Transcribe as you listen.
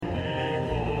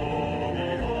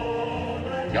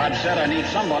God said, I need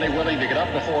somebody willing to get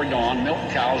up before dawn,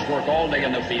 milk cows, work all day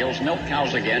in the fields, milk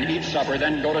cows again, eat supper,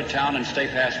 then go to town and stay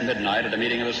past midnight at a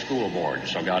meeting of the school board.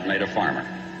 So God made a farmer.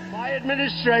 My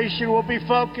administration will be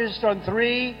focused on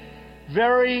three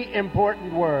very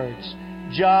important words: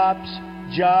 jobs,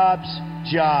 jobs,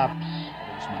 jobs. A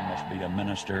policeman must be a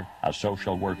minister, a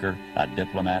social worker, a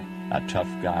diplomat, a tough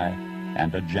guy,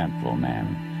 and a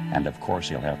gentleman. And of course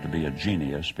he'll have to be a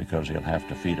genius because he'll have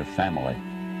to feed a family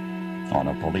on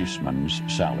a policeman's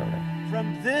salary.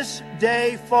 From this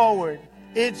day forward,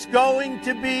 it's going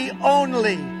to be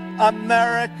only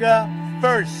America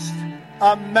first.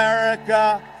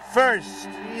 America first.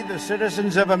 We, the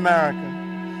citizens of America,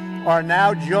 are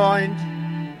now joined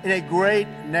in a great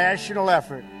national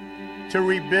effort to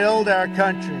rebuild our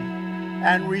country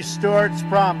and restore its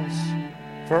promise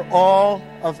for all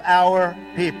of our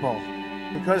people.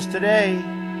 Because today,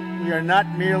 we are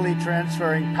not merely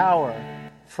transferring power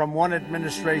from one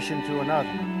administration to another,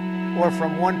 or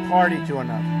from one party to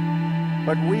another,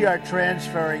 but we are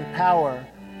transferring power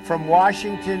from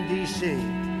Washington, D.C.,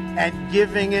 and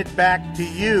giving it back to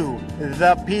you,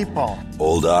 the people.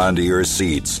 Hold on to your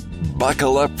seats.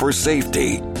 Buckle up for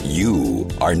safety. You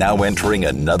are now entering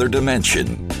another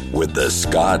dimension with the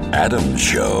Scott Adams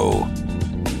Show.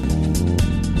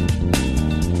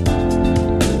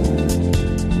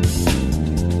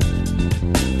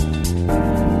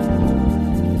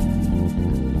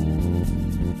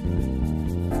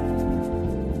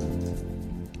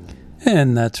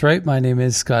 And that's right. My name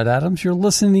is Scott Adams. You're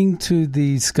listening to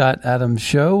the Scott Adams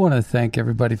Show. I want to thank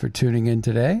everybody for tuning in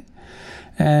today.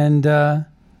 And we're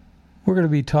going to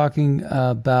be talking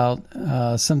about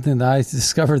something that I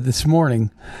discovered this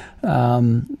morning.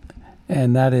 And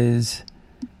that is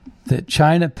that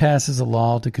China passes a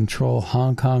law to control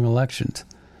Hong Kong elections.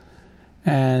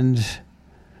 And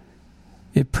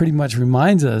it pretty much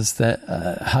reminds us that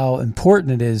how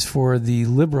important it is for the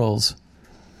liberals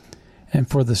and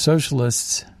for the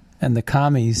socialists and the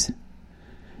commies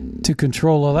to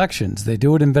control elections. They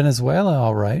do it in Venezuela,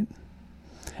 all right.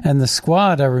 And the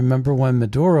Squad, I remember when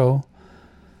Maduro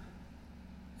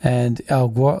and El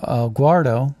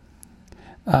Guardo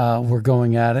were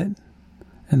going at it,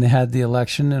 and they had the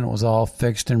election, and it was all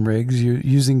fixed and rigged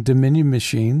using Dominion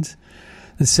machines,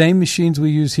 the same machines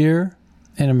we use here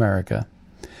in America.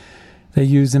 They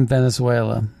use in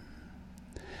Venezuela.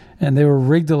 And they were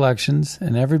rigged elections,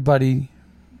 and everybody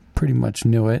pretty much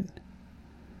knew it.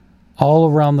 All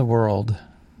around the world,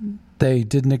 they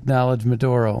didn't acknowledge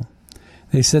Maduro.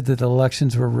 They said that the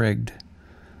elections were rigged.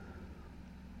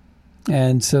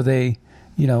 And so they,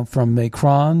 from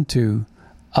Macron to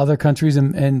other countries,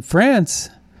 and France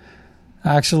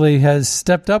actually has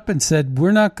stepped up and said,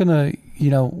 we're not going to,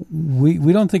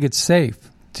 we don't think it's safe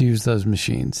to use those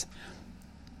machines.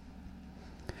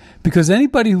 Because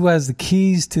anybody who has the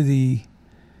keys to the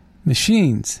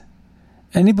machines,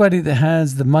 anybody that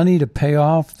has the money to pay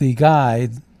off the guy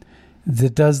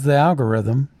that does the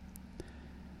algorithm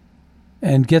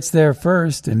and gets there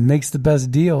first and makes the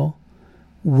best deal,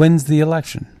 wins the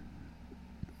election.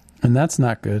 And that's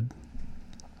not good.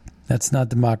 That's not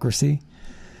democracy.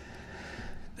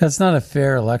 That's not a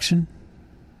fair election.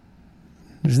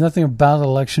 There's nothing about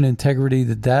election integrity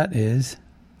that is.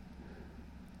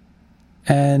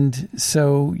 And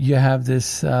so you have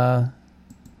this, you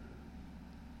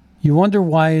wonder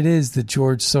why it is that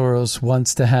George Soros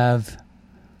wants to have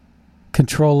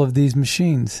control of these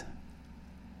machines.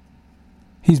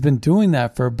 He's been doing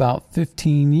that for about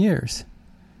 15 years.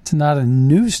 It's not a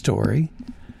new story.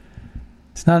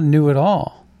 It's not new at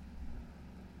all.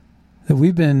 That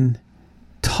we've been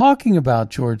talking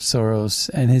about George Soros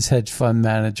and his hedge fund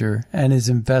manager and his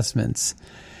investments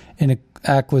in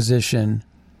acquisition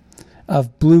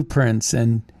of blueprints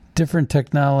and different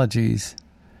technologies,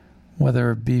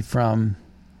 whether it be from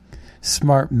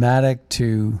Smartmatic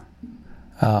to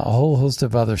a whole host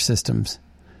of other systems.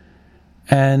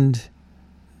 And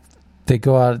they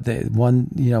go out,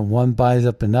 one buys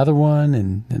up another one,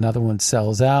 and another one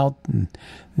sells out, and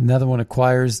another one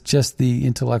acquires just the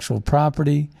intellectual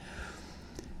property.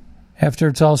 After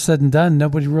it's all said and done,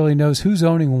 nobody really knows who's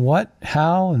owning what,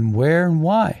 how, and where, and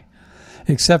why.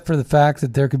 Except for the fact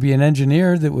that there could be an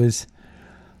engineer that was,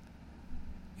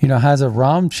 has a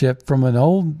ROM chip from an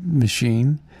old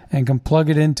machine and can plug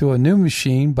it into a new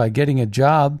machine by getting a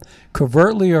job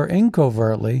covertly or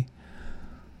incovertly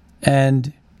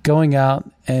and going out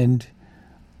and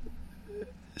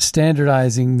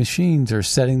standardizing machines or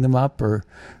setting them up or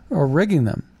rigging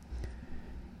them.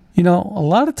 A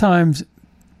lot of times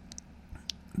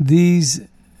these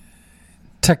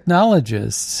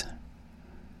technologists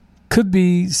could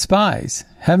be spies.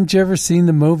 Haven't you ever seen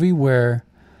the movie where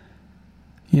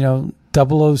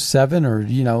 007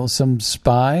 or, some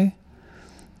spy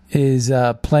is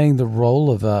playing the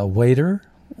role of a waiter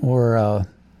or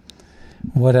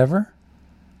whatever,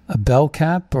 a bell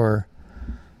cap or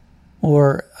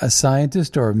a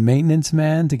scientist or a maintenance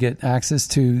man to get access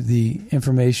to the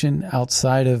information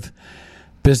outside of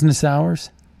business hours.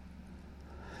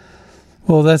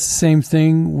 Well, that's the same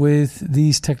thing with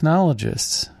these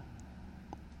technologists.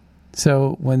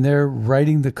 So when they're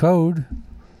writing the code,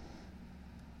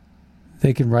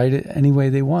 they can write it any way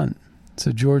they want.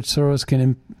 So George Soros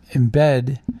can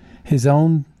embed his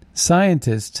own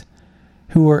scientists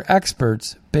who are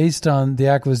experts based on the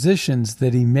acquisitions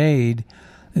that he made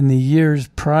in the years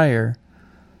prior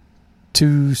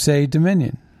to, say,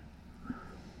 Dominion.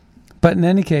 But in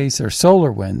any case, or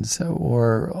SolarWinds,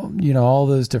 or, all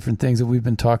those different things that we've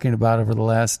been talking about over the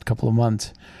last couple of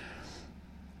months.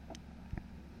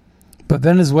 But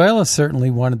Venezuela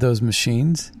certainly wanted those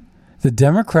machines. The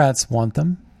Democrats want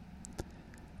them.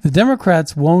 The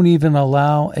Democrats won't even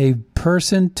allow a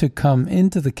person to come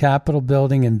into the Capitol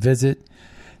building and visit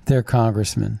their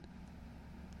congressman.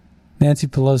 Nancy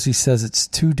Pelosi says it's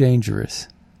too dangerous.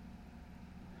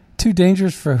 Too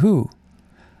dangerous for who?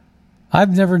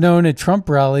 I've never known a Trump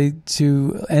rally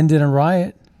to end in a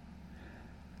riot.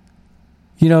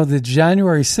 The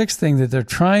January 6th thing that they're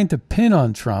trying to pin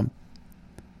on Trump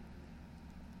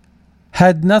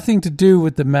had nothing to do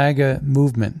with the MAGA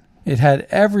movement. It had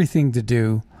everything to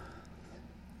do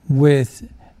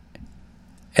with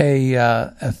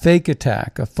a fake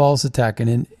attack, a false attack,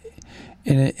 an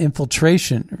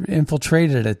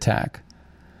infiltrated attack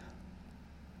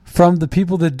from the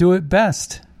people that do it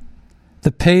best.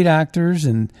 The paid actors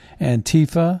and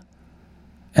Antifa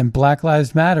and Black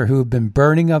Lives Matter, who have been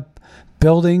burning up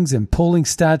buildings and pulling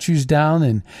statues down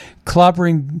and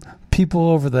clobbering people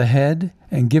over the head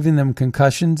and giving them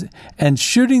concussions and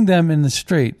shooting them in the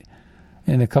street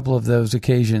in a couple of those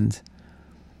occasions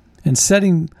and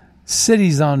setting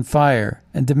cities on fire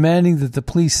and demanding that the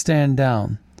police stand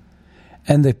down.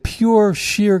 And the pure,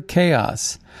 sheer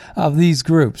chaos of these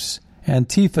groups,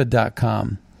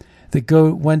 Antifa.com, that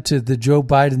went to the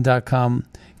JoeBiden.com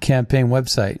campaign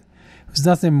website. It was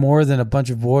nothing more than a bunch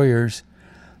of warriors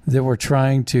that were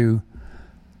trying to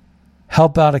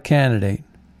help out a candidate.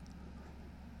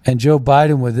 And Joe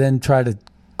Biden would then try to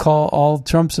call all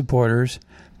Trump supporters,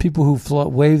 people who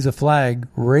wave the flag,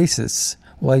 racists,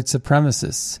 white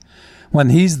supremacists, when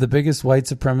he's the biggest white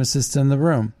supremacist in the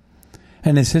room.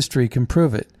 And his history can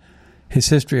prove it. His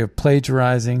history of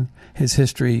plagiarizing, his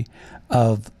history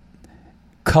of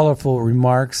colorful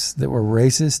remarks that were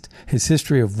racist, his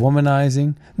history of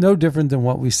womanizing, no different than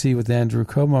what we see with Andrew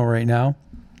Cuomo right now,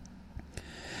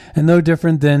 and no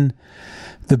different than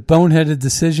the boneheaded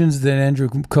decisions that Andrew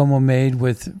Cuomo made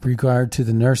with regard to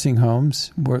the nursing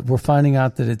homes. We're finding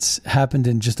out that it's happened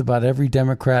in just about every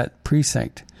Democrat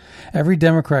precinct. Every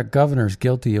Democrat governor is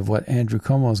guilty of what Andrew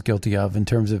Cuomo is guilty of in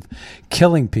terms of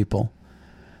killing people.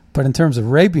 But in terms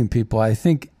of raping people, I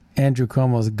think Andrew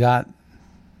Cuomo's got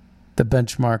the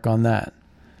benchmark on that.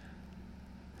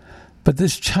 But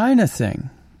this China thing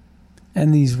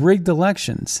and these rigged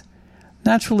elections,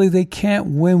 naturally they can't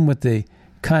win with the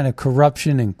kind of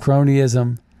corruption and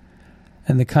cronyism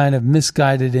and the kind of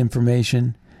misguided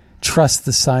information. Trust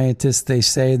the scientists, they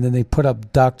say, and then they put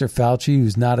up Dr. Fauci,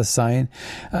 who's not a scientist,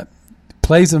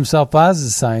 plays himself as a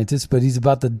scientist, but he's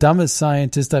about the dumbest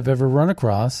scientist I've ever run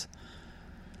across.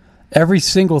 Every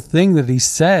single thing that he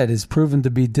said is proven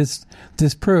to be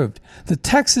disproved. The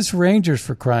Texas Rangers,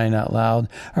 for crying out loud,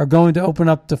 are going to open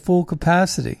up to full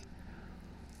capacity.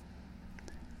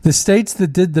 The states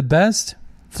that did the best,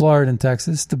 Florida and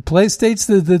Texas, the states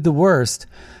that did the worst,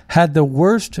 had the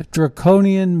worst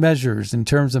draconian measures in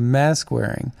terms of mask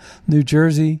wearing. New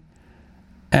Jersey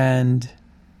and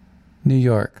New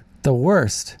York. The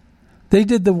worst. They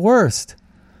did the worst.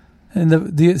 And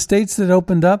the states that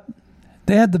opened up,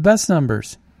 they had the best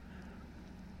numbers.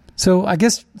 So I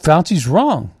guess Fauci's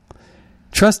wrong.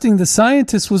 Trusting the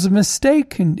scientists was a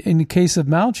mistake in the case of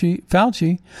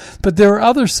Fauci. But there are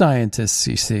other scientists,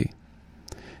 you see.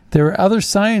 There were other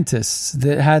scientists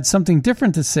that had something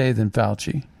different to say than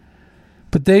Fauci.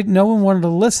 But no one wanted to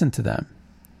listen to them.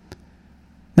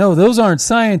 No, those aren't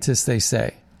scientists, they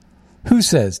say. Who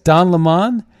says? Don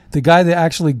Lemon, the guy that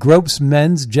actually gropes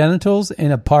men's genitals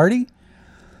in a party?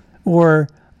 Or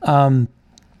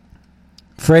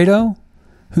Fredo,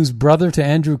 who's brother to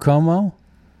Andrew Cuomo,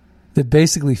 that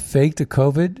basically faked a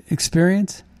COVID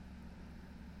experience?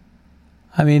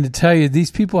 I mean, to tell you,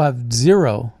 these people have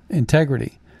zero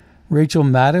integrity. Rachel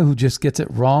Maddow, who just gets it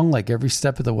wrong like every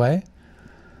step of the way.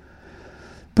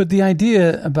 But the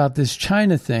idea about this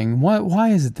China thing, why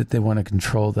is it that they want to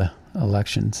control the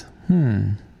elections?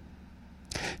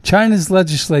 China's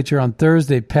legislature on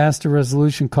Thursday passed a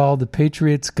resolution called the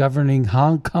Patriots Governing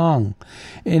Hong Kong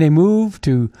in a move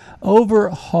to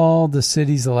overhaul the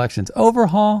city's elections.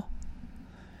 Overhaul?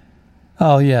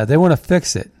 Oh, yeah, they want to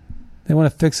fix it. They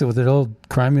want to fix it with their little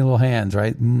grimy little hands,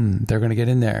 right? They're going to get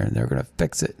in there and they're going to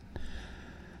fix it.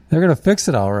 They're going to fix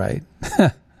it all right.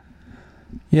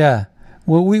 Yeah.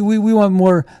 Well, we want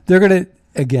more. They're going to,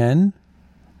 again,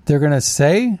 they're going to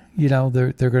say,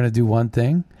 they're going to do one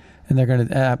thing and they're going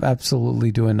to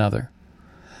absolutely do another.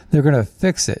 They're going to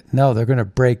fix it. No, they're going to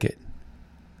break it.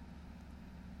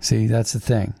 See, that's the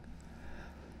thing.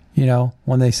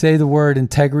 When they say the word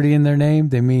integrity in their name,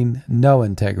 they mean no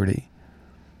integrity.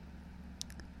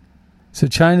 So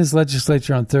China's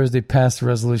legislature on Thursday passed a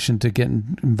resolution to get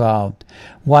involved.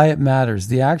 Why it matters.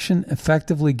 The action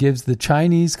effectively gives the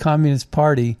Chinese Communist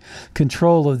Party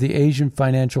control of the Asian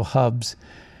financial hub's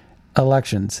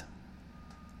elections.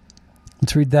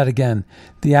 Let's read that again.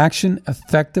 The action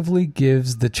effectively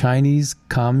gives the Chinese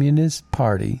Communist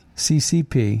Party,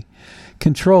 CCP,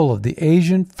 control of the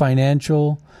Asian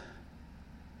financial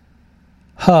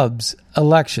hub's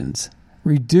elections,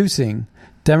 reducing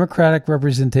Democratic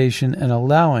representation and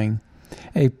allowing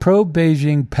a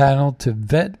pro-Beijing panel to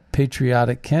vet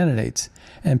patriotic candidates.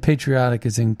 And patriotic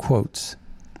is in quotes.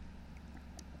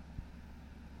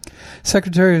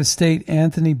 Secretary of State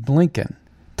Anthony Blinken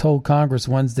told Congress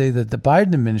Wednesday that the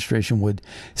Biden administration would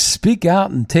speak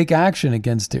out and take action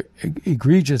against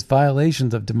egregious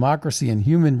violations of democracy and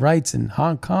human rights in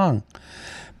Hong Kong.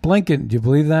 Blinken, do you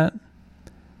believe that?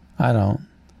 I don't.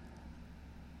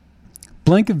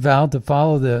 Blinken vowed to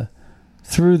follow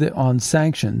through on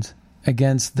sanctions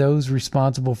against those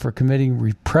responsible for committing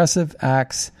repressive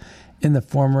acts in the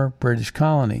former British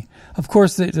colony. Of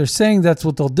course, they're saying that's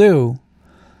what they'll do,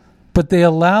 but they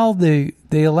allow the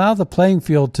playing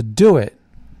field to do it.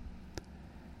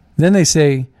 Then they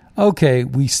say, okay,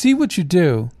 we see what you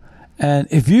do, and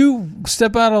if you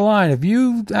step out of line, if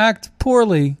you act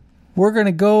poorly, we're going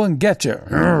to go and get you.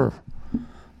 We're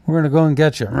going to go and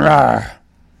get you.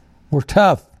 We're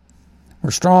tough.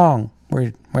 We're strong.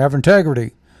 We have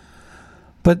integrity.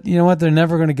 But you know what? They're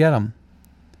never going to get him.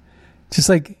 Just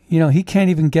like, he can't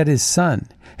even get his son.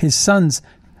 His son's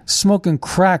smoking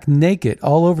crack naked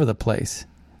all over the place.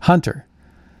 Hunter.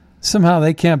 Somehow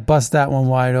they can't bust that one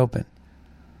wide open.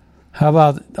 How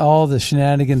about all the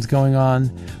shenanigans going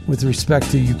on with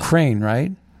respect to Ukraine,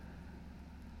 right?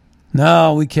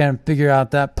 No, we can't figure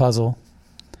out that puzzle.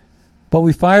 But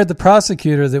we fired the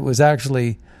prosecutor that was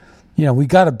actually... we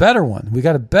got a better one. We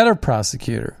got a better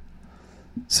prosecutor.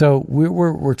 So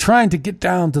we're trying to get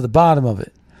down to the bottom of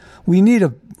it. We need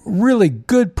a really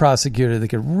good prosecutor that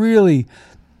could really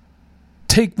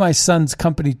take my son's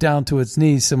company down to its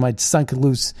knees so my son could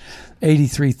lose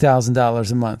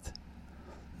 $83,000 a month.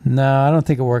 No, I don't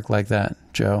think it worked like that,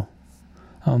 Joe.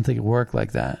 I don't think it worked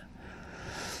like that.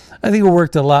 I think it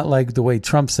worked a lot like the way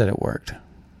Trump said it worked.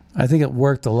 I think it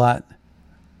worked a lot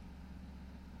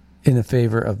in the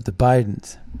favor of the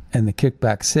Bidens and the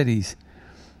kickback cities.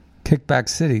 Kickback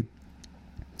city.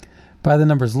 By the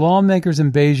numbers, lawmakers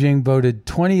in Beijing voted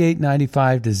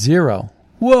 2,895-0.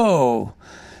 Whoa!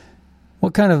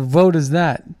 What kind of vote is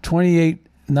that?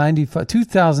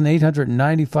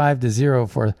 2,895-0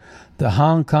 for the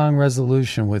Hong Kong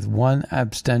resolution with one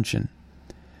abstention.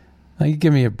 Now you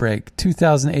give me a break.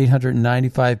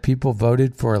 2,895 people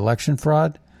voted for election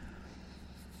fraud?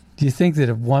 Do you think that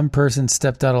if one person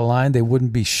stepped out of line, they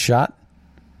wouldn't be shot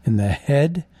in the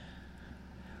head?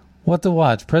 What to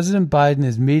watch? President Biden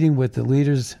is meeting with the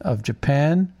leaders of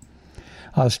Japan,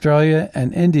 Australia,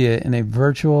 and India in a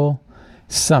virtual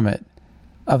summit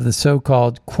of the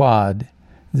so-called Quad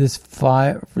this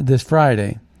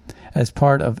Friday as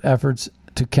part of efforts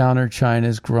to counter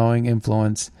China's growing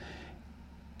influence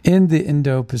in the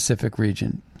Indo-Pacific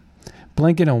region.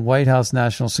 Blinken and White House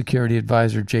National Security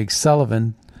Advisor Jake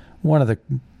Sullivan, one of the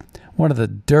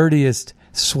dirtiest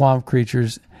swamp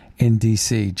creatures in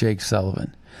D.C., Jake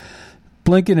Sullivan.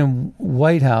 Blinken and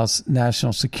White House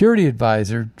National Security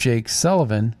Advisor Jake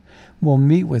Sullivan will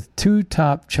meet with two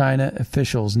top China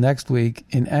officials next week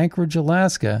in Anchorage,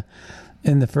 Alaska,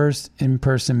 in the first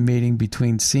in-person meeting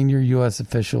between senior U.S.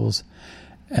 officials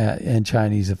and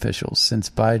Chinese officials since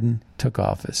Biden took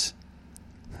office.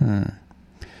 All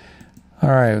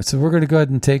right, so we're going to go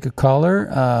ahead and take a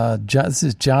caller. This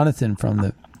is Jonathan from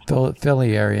the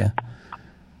Philly area.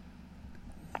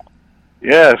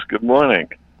 Yes, good morning.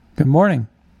 Good morning.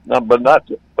 No, but not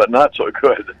but not so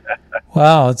good.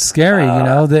 Wow, it's scary.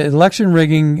 The election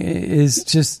rigging is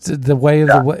just the way of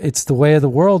it's the way of the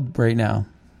world right now.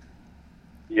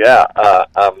 Yeah,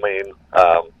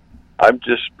 I've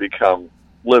just become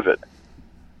livid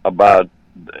about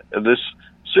this.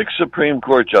 6 Supreme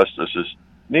Court justices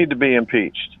need to be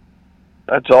impeached.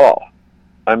 That's all.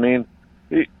 I mean,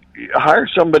 you hire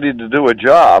somebody to do a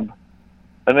job,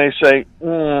 and they say,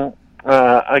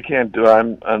 I can't do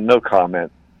it. I'm no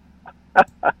comment.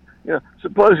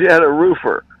 Suppose you had a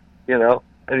roofer, and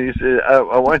he said,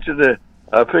 I want you to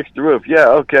fix the roof. Yeah,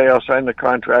 okay, I'll sign the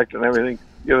contract and everything,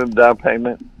 give him down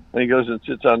payment, and he goes and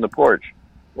sits on the porch.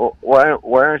 Well, why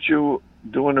aren't you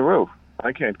doing the roof?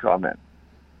 I can't comment.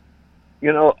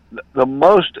 The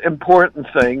most important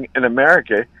thing in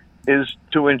America is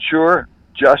to ensure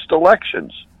just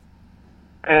elections.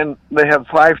 And they have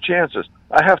 5 chances.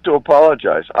 I have to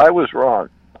apologize. I was wrong.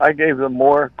 I gave them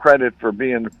more credit for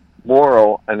being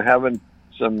moral and having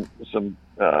some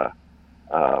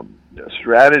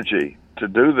strategy to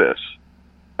do this,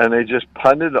 and they just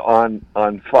punted on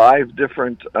 5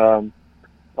 different on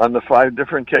the 5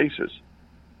 different cases.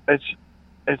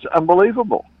 It's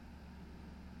unbelievable.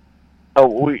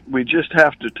 We just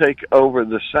have to take over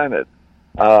the Senate.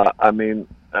 All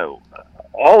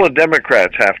the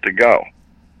Democrats have to go,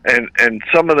 and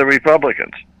some of the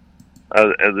Republicans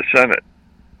in the Senate.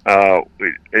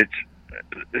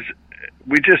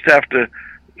 We just have to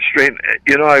straighten.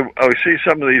 I see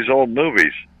some of these old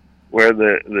movies where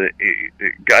the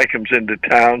guy comes into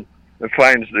town and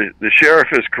finds the sheriff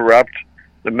is corrupt,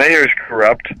 the mayor's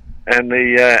corrupt, and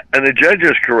the judge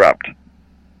is corrupt.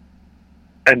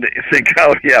 And they think,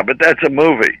 oh yeah, but that's a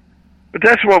movie. But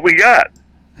that's what we got.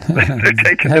 They're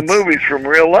taking the movies from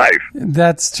real life.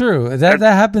 That's true. That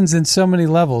happens in so many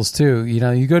levels too.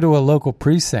 You go to a local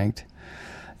precinct,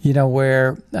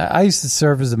 where I used to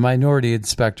serve as a minority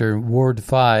inspector, Ward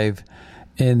 5,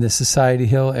 in the Society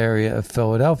Hill area of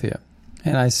Philadelphia.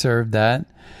 And I served that.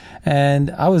 And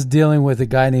I was dealing with a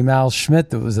guy named Al Schmidt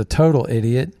that was a total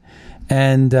idiot.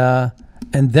 And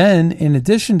then, in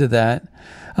addition to that,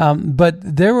 but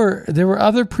there were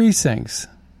other precincts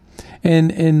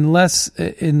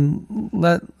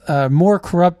more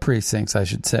corrupt precincts, I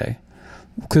should say,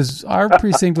 because our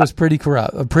precinct was pretty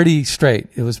corrupt, pretty straight.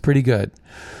 It was pretty good.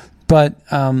 But,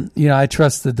 I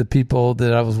trusted the people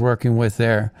that I was working with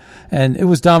there. And it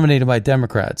was dominated by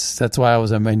Democrats. That's why I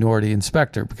was a minority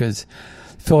inspector, because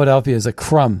Philadelphia is a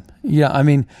crumb.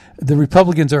 The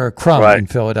Republicans are a crumb in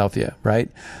Philadelphia, right?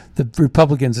 The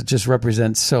Republicans just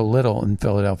represent so little in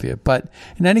Philadelphia. But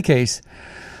in any case,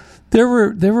 there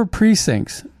were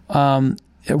precincts,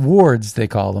 wards they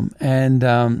call them, and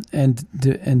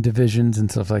divisions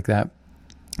and stuff like that,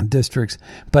 districts.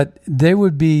 But they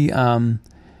would be where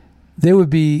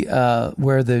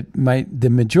the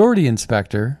majority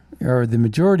inspector or the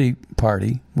majority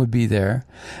party would be there,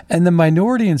 and the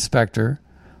minority inspector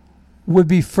would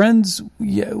be friends,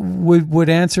 would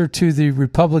answer to the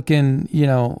Republican,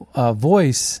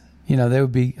 voice. They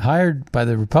would be hired by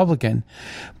the Republican,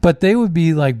 but they would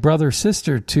be like brother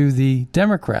sister to the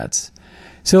Democrats.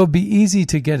 So it'd be easy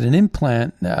to get an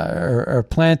implant or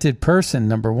planted person,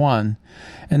 number one,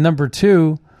 and number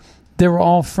two, they were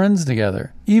all friends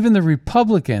together. Even the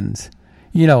Republicans,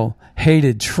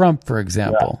 hated Trump, for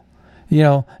example.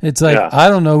 Yeah. It's like, I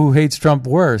don't know who hates Trump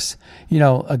worse.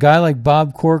 A guy like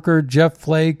Bob Corker, Jeff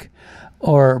Flake,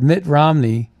 or Mitt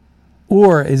Romney,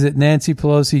 or is it Nancy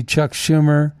Pelosi, Chuck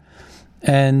Schumer,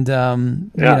 and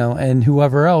and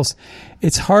whoever else?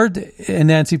 It's hard, and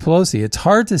Nancy Pelosi. It's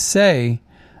hard to say,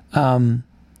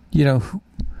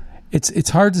 it's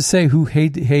hard to say who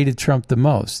hated Trump the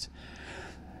most.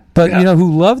 But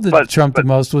who loved Trump the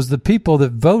most was the people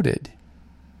that voted.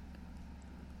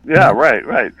 Yeah,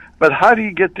 right. But how do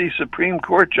you get these Supreme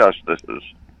Court justices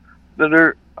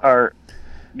that are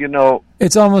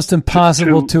It's almost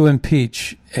impossible to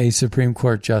impeach a Supreme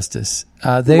Court justice.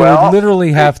 They would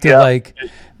literally have to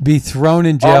be thrown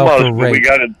in jail for rape.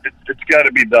 It's got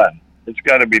to be done. It's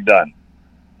got to be done.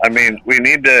 I mean, we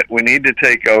need to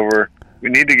take over. We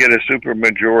need to get a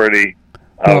supermajority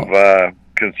of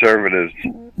conservatives.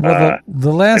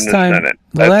 The last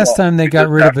time they got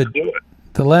rid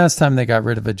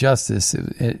of a justice,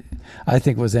 I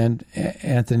think was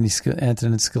Anthony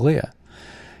Scalia.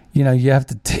 You have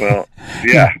to.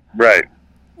 Right.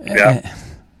 Yeah.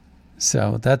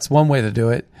 So that's one way to do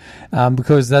it,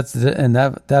 because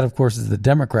that of course is the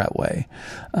Democrat way.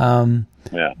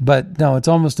 But no, it's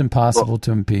almost impossible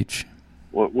to impeach.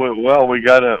 Well, we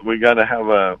gotta have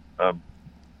a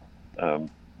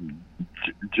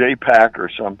JPAC or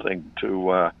something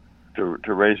to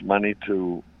raise money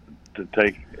to to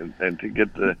take and to get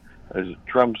as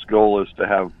Trump's goal is to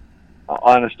have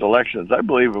honest elections. I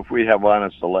believe if we have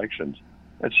honest elections,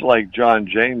 it's like John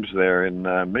James there in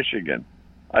Michigan.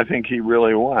 I think he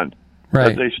really won,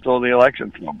 right. But they stole the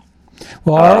election from him.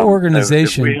 Well, our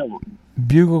organization,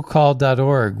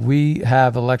 buglecall.org, we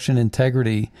have election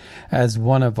integrity as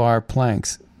one of our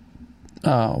planks,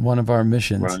 one of our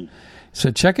missions. Right. So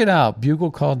check it out,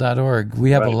 buglecall.org.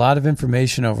 We have a lot of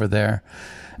information over there.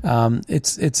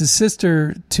 It's a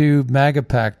sister to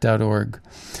magapack.org.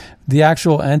 The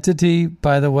actual entity,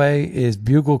 by the way, is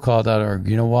buglecall.org.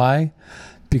 You know why?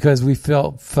 Because we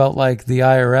felt like the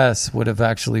IRS would have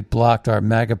actually blocked our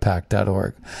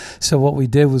magapack.org. So what we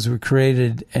did was we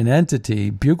created an entity,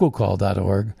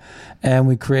 buglecall.org, and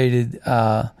we created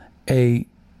a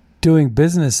doing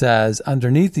business as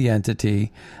underneath the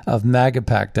entity of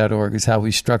magapack.org is how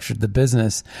we structured the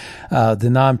business, the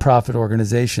nonprofit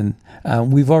organization.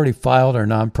 We've already filed our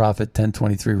nonprofit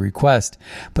 1023 request,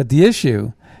 but the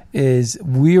issue is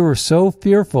we were so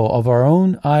fearful of our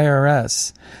own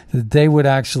IRS that they would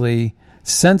actually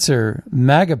censor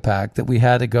MAGAPAC that we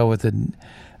had to go with an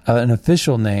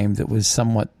official name that was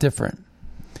somewhat different.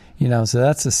 So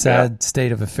that's a sad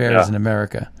state of affairs in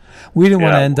America. We didn't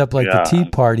want to end up like the Tea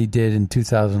Party did in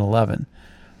 2011.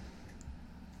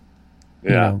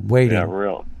 Waiting. Yeah,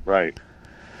 real. Right.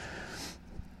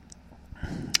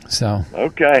 So.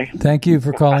 Okay. Thank you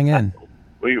for calling in.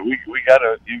 We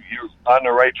gotta. You're on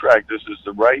the right track. This is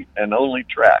the right and only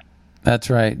track. That's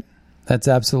right. That's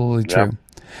absolutely true.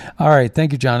 All right.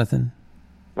 Thank you, Jonathan.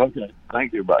 Okay.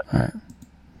 Thank you. Bye.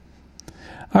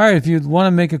 All right. If you want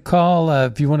to make a call,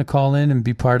 if you want to call in and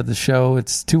be part of the show,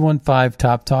 it's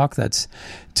 215-TOP-TALK. That's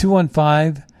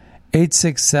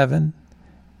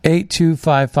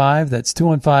 215-867-8255. That's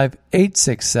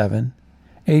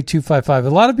 215-867-8255. A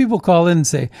lot of people call in and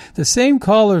say the same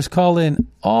callers call in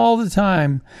all the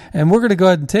time, and we're going to go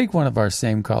ahead and take one of our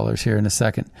same callers here in a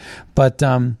second. But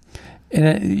we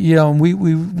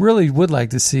really would like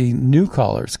to see new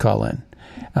callers call in.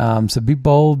 So be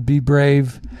bold, be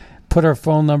brave. Put our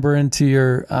phone number into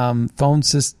your phone,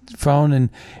 and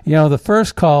the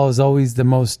first call is always the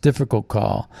most difficult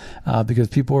call because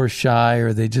people are shy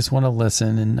or they just want to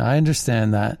listen, and I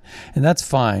understand that, and that's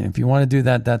fine. If you want to do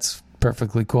that, that's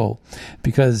perfectly cool,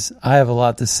 because I have a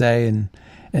lot to say and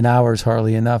an hour is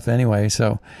hardly enough anyway.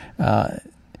 So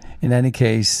in any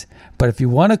case, but if you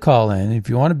want to call in, if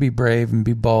you want to be brave and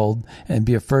be bold and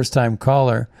be a first-time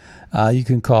caller, you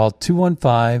can call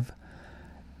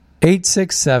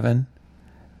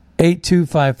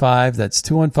 215-867-8255. That's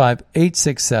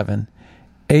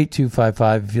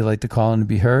 215-867-8255 if you'd like to call in and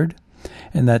be heard.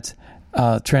 And that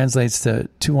translates to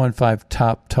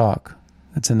 215-TOP-TALK.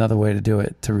 That's another way to do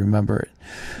it, to remember it.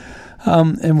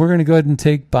 And we're going to go ahead and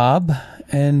take Bob.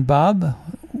 And Bob,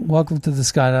 welcome to the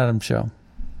Scott Adams Show.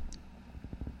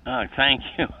 Oh, thank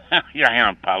you. I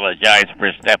apologize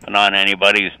for stepping on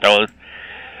anybody's toes.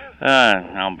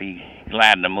 I'll be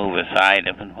glad to move aside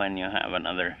if and when you have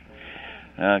another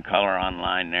caller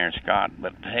online there, Scott.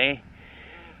 But hey,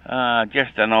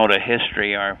 just a note of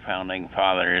history, our founding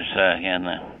fathers in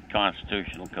the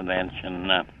Constitutional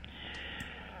Convention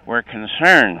were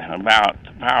concerned about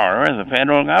the power of the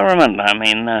federal government. I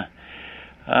mean,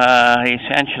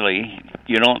 essentially,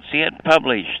 you don't see it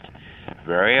published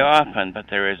very often, but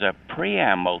there is a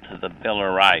preamble to the Bill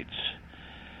of Rights.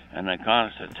 And the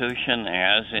Constitution,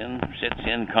 sits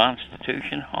in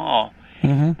Constitution Hall,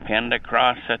 pinned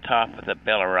across the top of the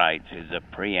Bill of Rights is a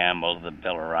preamble to the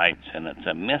Bill of Rights, and it's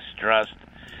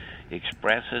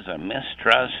expresses a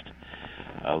mistrust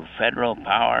of federal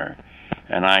power.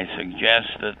 And I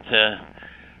suggest that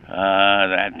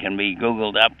that can be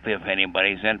Googled up if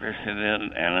anybody's interested in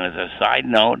it. And as a side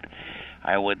note,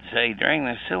 I would say during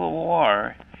the Civil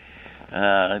War,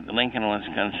 Lincoln was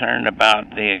concerned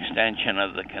about the extension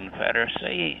of the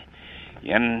Confederacy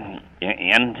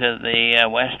into the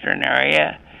western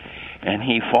area. And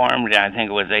he formed, I think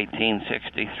it was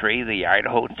 1863, the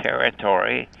Idaho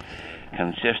Territory,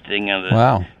 consisting of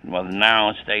the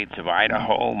now states of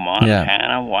Idaho,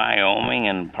 Montana, Wyoming,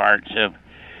 and parts of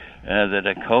the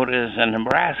Dakotas and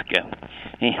Nebraska.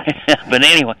 But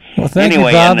anyway, well, thank you,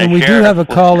 Bob. And we do have a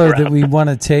caller that we want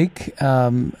to take.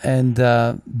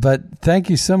 But thank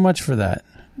you so much for that.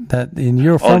 That in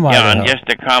your from John, Idaho. just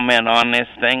to comment on this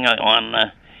thing on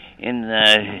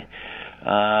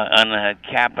the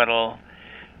Capitol,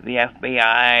 the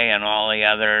FBI, and all the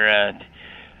other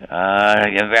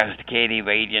investigative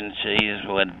agencies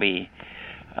would be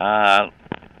less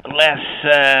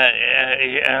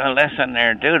on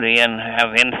their duty and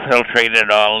have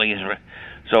infiltrated all these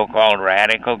so-called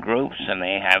radical groups, and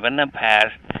they have in the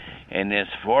past in this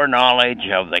foreknowledge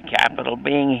of the Capitol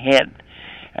being hit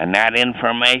and that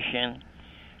information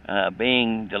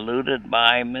being diluted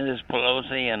by Ms.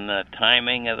 Pelosi and the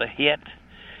timing of the hit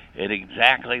at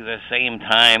exactly the same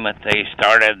time that they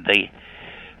started the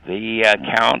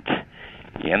count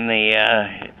in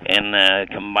the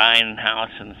combined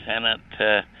House and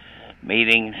Senate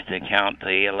meetings to count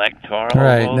the electoral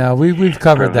right vote. now we've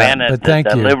covered that, but thank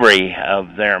you. Delivery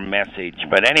of their message.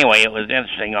 But anyway, it was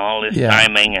interesting, all this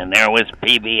timing, and there was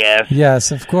PBS.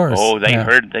 Yes, of course. Oh, they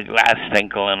heard the glass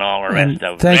tinkle and all the rest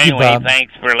of it. Thank you, Anyway, Bob.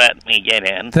 thanks for letting me get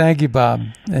in. Thank you, Bob,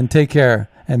 and take care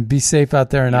and be safe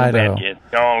out there in Idaho. It's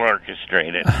all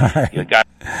orchestrated. All right. You got.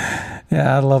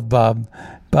 Yeah, I love Bob.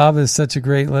 Bob is such a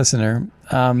great listener.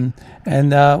 And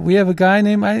we have a guy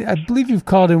named, I believe you've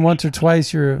called in once or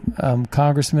twice. You're a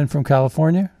congressman from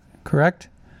California, correct?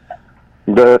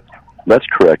 That's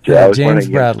correct. Yeah, I was James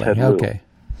running Bradley. Ted Lieu. Okay.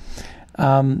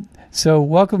 So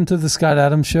welcome to the Scott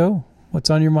Adams Show. What's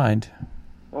on your mind?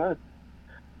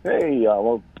 Hey,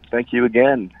 well, thank you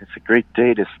again. It's a great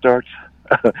day to start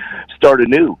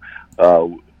anew.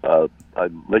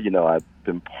 I'd let you know I've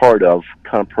been part of,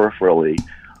 kind of peripherally,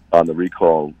 on the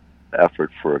recall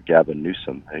effort for Gavin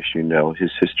Newsom, as you know,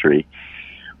 his history.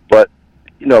 But,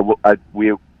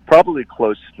 we're probably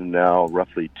close to now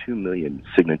roughly 2 million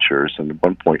signatures, and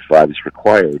 1.5 is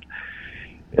required,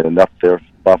 and enough there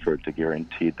buffer to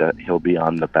guarantee that he'll be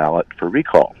on the ballot for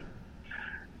recall.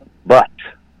 But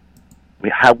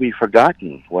have we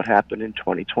forgotten what happened in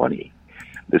 2020?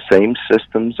 The same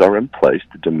systems are in place,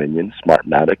 the Dominion,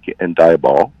 Smartmatic, and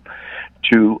Diabol,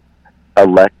 to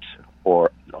elect,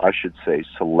 or I should say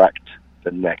select,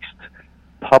 the next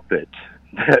puppet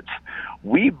that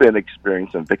we've been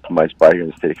experienced and victimized by here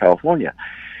in the state of California.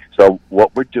 So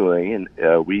what we're doing,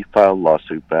 and we filed a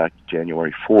lawsuit back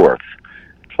January 4th,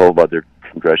 12 other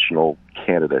congressional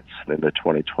candidates in the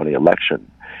 2020 election,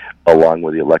 along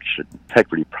with the Election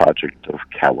Integrity Project of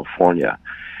California.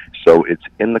 So it's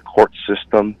in the court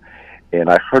system, and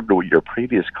I heard what your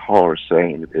previous caller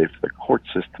saying, if the court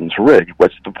system's rigged,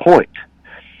 what's the point?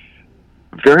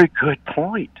 Very good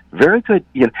point. Very good.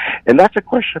 And that's a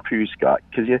question for you, Scott,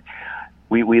 because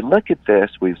we look at this,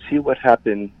 we see what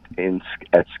happened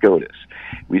at SCOTUS.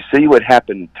 We see what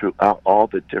happened throughout all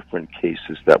the different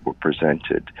cases that were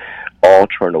presented, all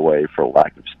turned away for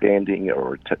lack of standing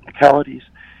or technicalities.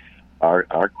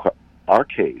 Our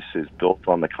case is built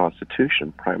on the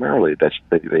Constitution primarily.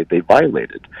 They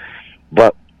violated.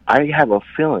 But I have a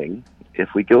feeling if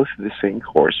we go through the same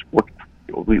course,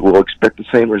 we will expect the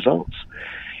same results.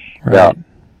 Right. Now,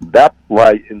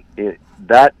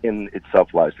 that in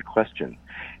itself lies the question.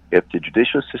 If the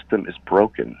judicial system is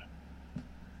broken,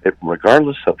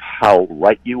 regardless of how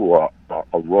right you are or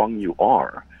wrong you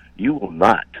are, you will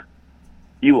not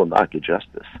get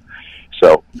justice.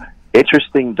 So,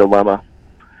 interesting dilemma.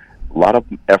 A lot of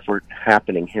effort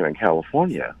happening here in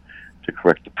California to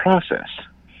correct the process,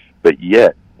 but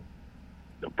yet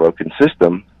a broken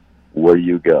system. Where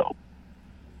you go?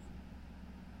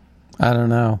 I don't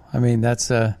know. I mean, that's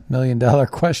 $1 million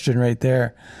question right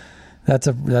there. That's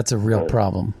a real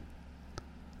problem.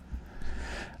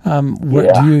 Do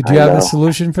you have a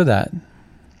solution for that?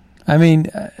 I mean,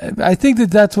 I think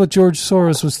that's what George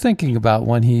Soros was thinking about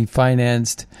when he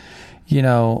financed, put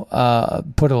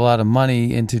a lot of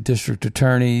money into district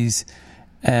attorneys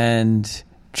and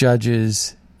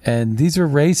judges. And these are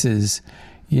races,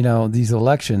 these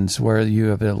elections where you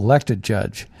have an elected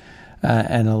judge,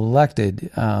 an elected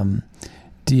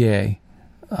DA.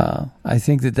 I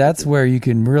think that's where you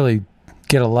can really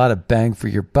get a lot of bang for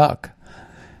your buck.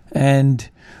 And,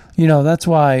 that's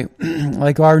why,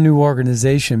 like our new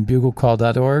organization,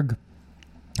 BugleCall.org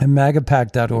and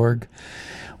MAGAPAC.org,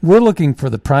 we're looking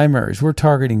for the primaries. We're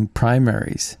targeting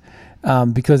primaries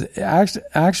because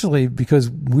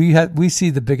we see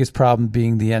the biggest problem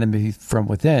being the enemy from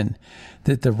within,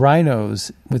 that the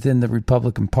rhinos within the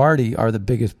Republican Party are the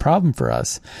biggest problem for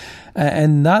us.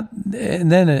 And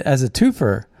then as a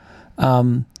twofer,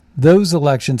 those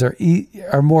elections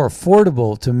are more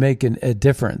affordable to make a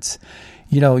difference.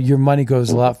 Your money goes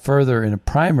a lot further in a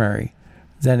primary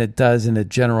than it does in a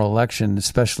general election,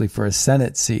 especially for a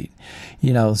Senate seat.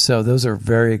 So those are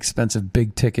very expensive,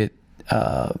 big ticket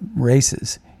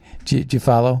races. Do you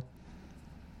follow?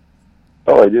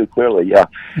 Oh, I do, clearly, yeah.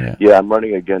 I'm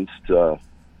running against the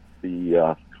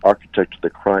architect of the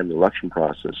crime election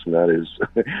process, and that is,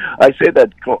 I say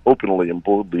that openly and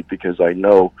boldly because I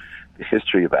know the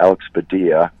history of Alex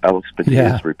Padilla. Alex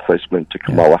Padilla's replacement to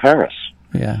Kamala Harris.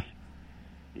 Yeah.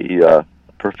 He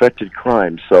perfected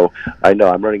crime, so I know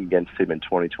I'm running against him in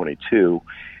 2022,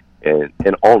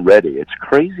 and already, it's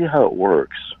crazy how it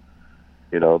works.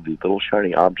 You know, the little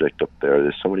shiny object up there.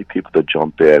 There's so many people that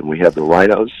jump in. We have the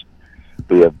rhinos.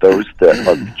 We have those that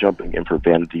are jumping in for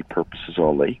vanity purposes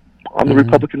only on the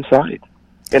Republican side.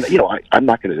 And, you know, I'm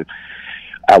not going to,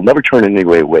 I'll never turn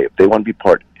anybody away. If they want to be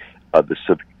part of the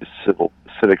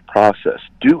civic process,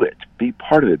 do it. Be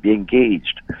part of it. Be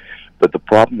engaged. But the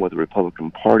problem with the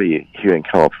Republican Party here in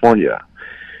California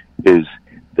is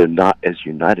they're not as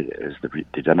united as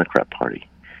the Democrat Party.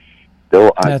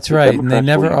 That's right, and they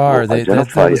never are. That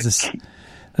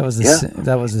was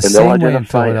the same way in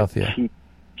Philadelphia.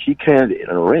 Key candidate in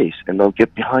a race, and they'll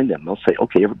get behind them. They'll say,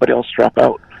 "Okay, everybody else strap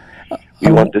out.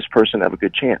 We want this person to have a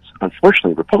good chance."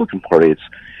 Unfortunately, the Republican Party,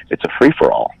 it's a free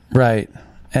for all. Right.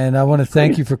 And I want to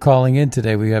thank you for calling in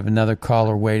today. We have another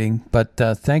caller waiting, but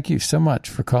thank you so much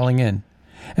for calling in,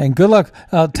 and good luck.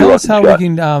 Tell us how we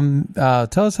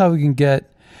can get,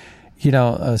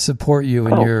 support you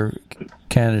in your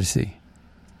candidacy.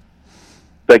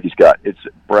 Thank you, Scott. It's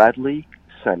Bradley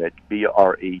Senate,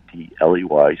 BRADLEY,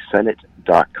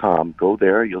 Senate.com. Go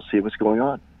there. You'll see what's going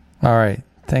on. All right.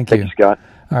 Thank you. Thank you, Scott.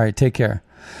 All right. Take care.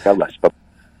 God bless. Bye.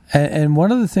 And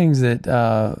one of the things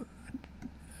that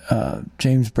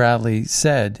James Bradley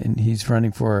said, and he's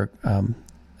running for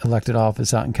elected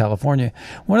office out in California,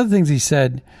 one of the things he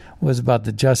said was about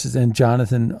the justice, and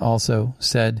Jonathan also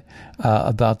said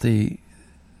about the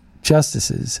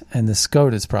justices and the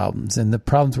SCOTUS problems and the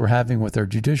problems we're having with our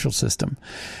judicial system.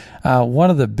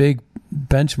 One of the big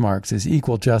benchmarks is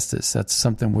equal justice. That's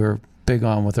something we're big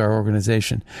on with our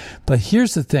organization. But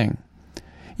here's the thing.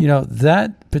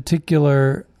 That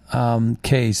particular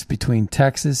case between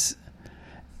Texas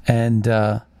and,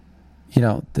 the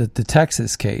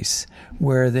Texas case,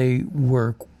 where they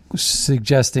were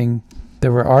suggesting, they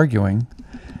were arguing,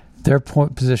 their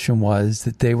position was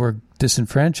that they were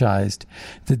disenfranchised,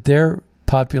 that their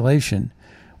population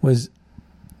was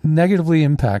negatively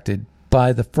impacted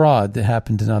by the fraud that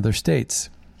happened in other states.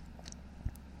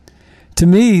 To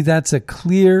me, that's a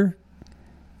clear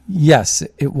yes,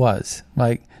 it was.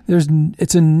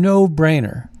 It's a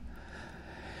no-brainer.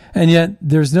 And yet,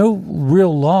 there's no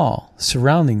real law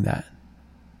surrounding that.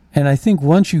 And I think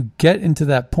once you get into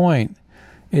that point,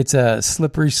 it's a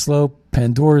slippery slope,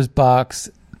 Pandora's box.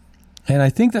 And I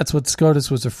think that's what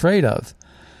SCOTUS was afraid of,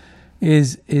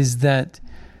 is that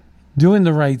doing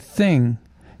the right thing.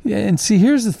 And see,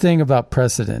 here's the thing about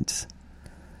precedents.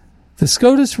 The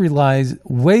SCOTUS relies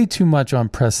way too much on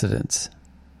precedents.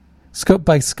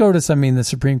 By SCOTUS, I mean the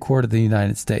Supreme Court of the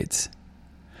United States.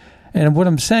 And what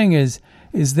I'm saying is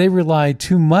they rely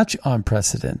too much on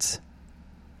precedents.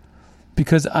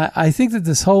 Because I think that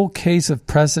this whole case of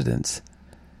precedents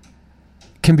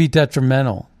can be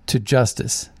detrimental to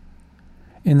justice,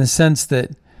 in the sense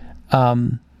that,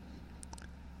 and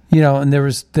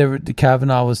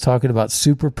Kavanaugh was talking about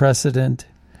super precedent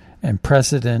and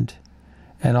precedent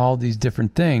and all these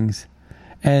different things.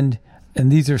 And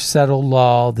these are settled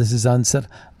law. This is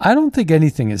unsettled. I don't think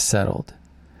anything is settled.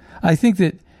 I think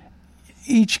that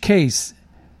each case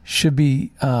should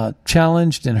be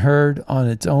challenged and heard on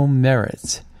its own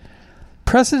merits.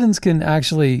 Precedents can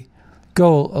actually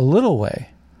go a little way,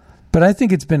 but I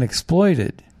think it's been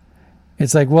exploited.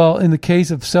 It's like, well, in the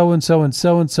case of so-and-so and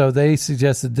so-and-so, they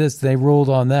suggested this, they ruled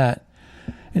on that.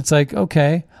 It's like,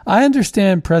 okay, I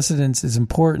understand precedence is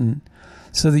important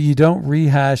so that you don't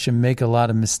rehash and make a lot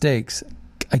of mistakes.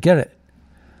 I get it.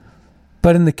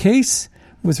 But in the case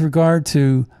with regard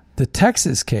to the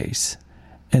Texas case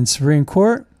and Supreme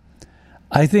Court,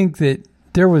 I think that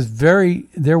there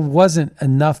wasn't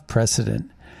enough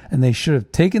precedent, and they should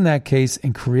have taken that case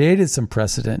and created some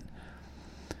precedent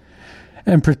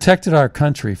and protected our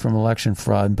country from election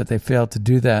fraud, but they failed to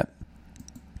do that.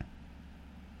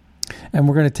 And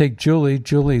we're going to take Julie.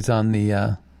 Julie's on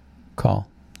the call.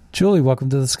 Julie, welcome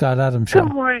to the Scott Adams Show.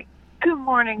 Good morning. Good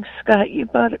morning, Scott. You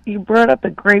brought up a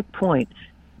great point.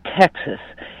 Texas.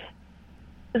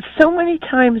 So many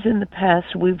times in the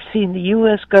past, we've seen the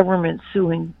U.S. government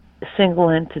suing single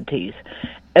entities,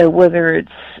 whether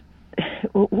it's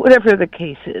whatever the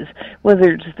case is,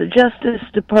 whether it's the Justice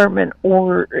Department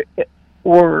or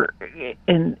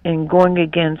in going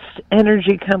against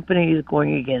energy companies,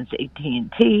 going against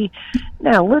AT&T.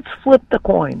 Now, let's flip the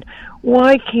coin.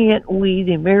 Why can't we,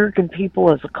 the American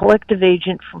people, as a collective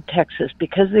agent from Texas,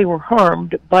 because they were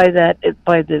harmed by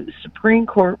the Supreme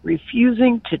Court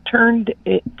refusing to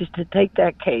take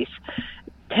that case?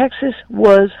 Texas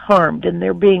was harmed, and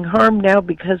they're being harmed now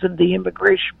because of the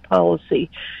immigration policies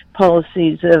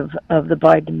of the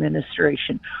Biden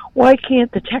administration. Why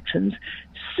can't the Texans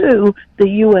sue the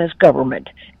U.S. government,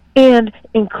 and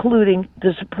including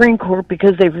the Supreme Court,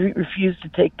 because they refused to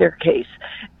take their case?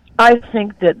 I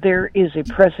think that there is a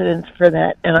precedence for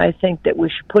that, and I think that we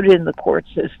should put it in the court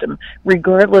system,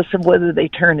 regardless of whether they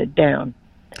turn it down.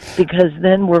 Because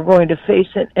then we're going to face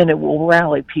it, and it will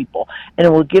rally people, and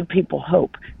it will give people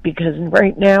hope. Because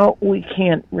right now, we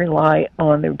can't rely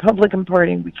on the Republican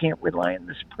Party, we can't rely on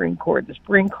the Supreme Court. The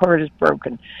Supreme Court is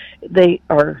broken. They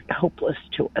are hopeless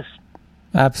to us.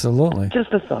 Absolutely.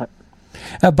 Just a thought.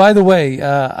 By the way,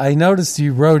 I noticed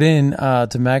you wrote in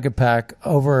to MAGAPAC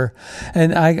over,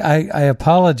 and I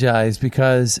apologize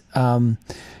because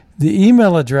the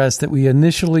email address that we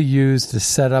initially used to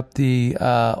set up the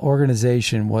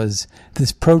organization was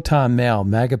this Proton Mail,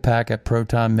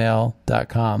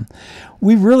 magapac@protonmail.com.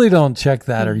 We really don't check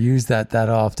that or use that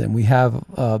often. We have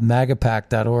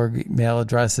magapac.org mail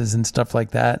addresses and stuff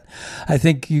like that. I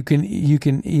think you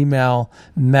can email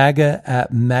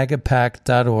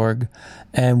maga@magapac.org,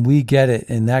 and we get it,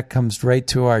 and that comes right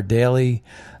to our daily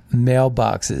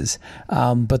mailboxes.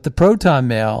 But the Proton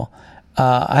Mail,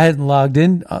 I hadn't logged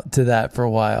in to that for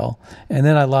a while, and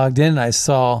then I logged in and I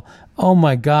saw, oh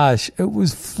my gosh, it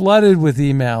was flooded with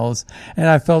emails, and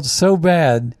I felt so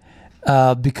bad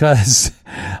because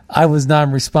I was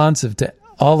non-responsive to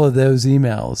all of those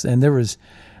emails, and there was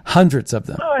hundreds of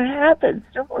them. Oh, it happens.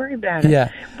 Don't worry about it.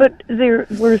 Yeah. But there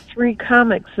were 3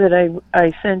 comics that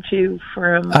I sent you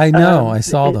from. I know. I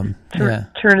saw them.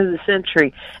 Turn of the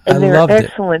Century, and they're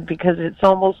excellent because it's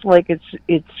almost like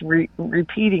it's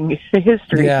repeating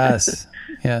history. Yes.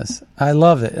 Yes, I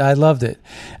loved it,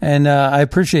 and I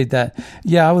appreciate that.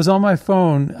 Yeah, I was on my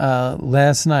phone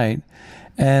last night,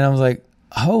 and I was like,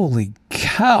 "Holy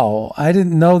cow! I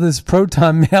didn't know this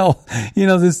Proton Mail.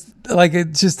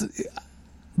 It just."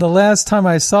 The last time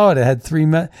I saw it, it had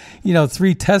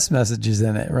 3 test messages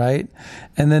in it, right?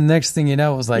 And then next thing you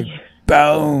know, it was like,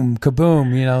 boom,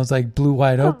 kaboom. It was like blew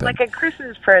wide open, like a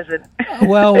Christmas present.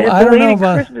 Well, I don't know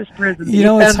about Christmas present.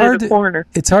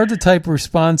 It's hard to type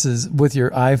responses with your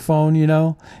iPhone,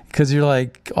 because you're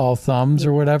like all thumbs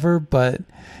or whatever. But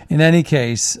in any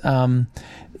case,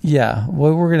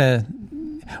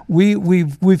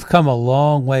 we've come a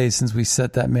long way since we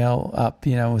set that mail up,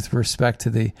 with respect to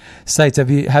the sites.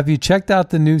 Have you checked out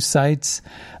the new sites?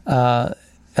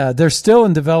 They're still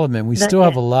in development. We still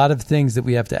have a lot of things that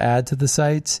we have to add to the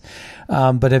sites.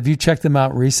 But have you checked them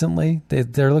out recently?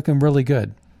 They're looking really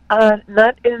good.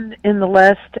 Not in the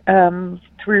last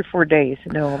 3 or 4 days.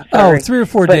 No, I'm sorry. Oh, 3 or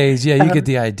 4 days. Yeah, you get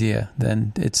the idea.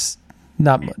 Then it's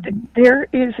not. There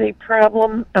is a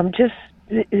problem.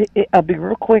 I'll be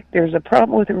real quick. There's a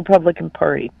problem with the Republican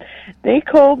Party. They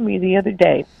called me the other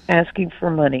day asking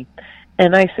for money,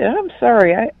 and I said, "I'm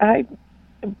sorry.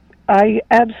 I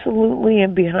absolutely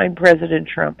am behind President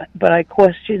Trump, but I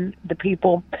question the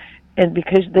people, and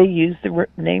because they use the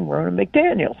name Ronna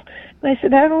McDaniel." And I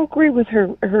said, "I don't agree with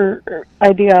her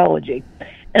ideology,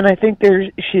 and I think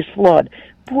she's flawed."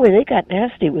 Boy, they got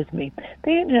nasty with me.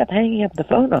 They ended up hanging up the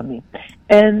phone on me,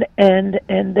 and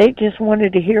they just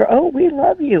wanted to hear, "Oh, we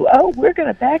love you. Oh, we're going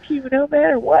to back you no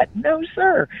matter what." No,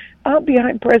 sir, I'm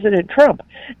behind President Trump,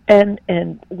 and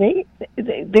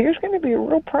there's going to be a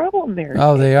real problem there.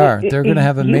 Oh, they are. They're going to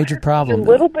have a major problem. A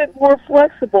little bit more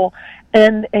flexible,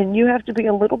 and you have to be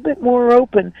a little bit more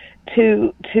open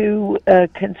to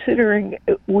considering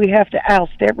we have to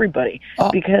oust everybody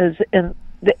because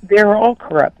they're all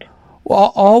corrupt.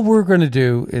 Well, all we're going to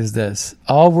do is this.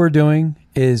 We're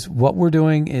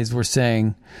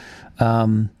saying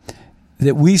that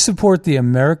we support the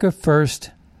America First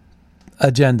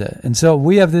agenda. And so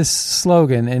we have this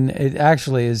slogan, and it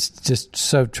actually is just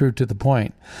so true to the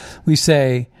point. We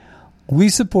say, we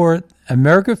support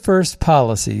America First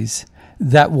policies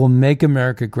that will make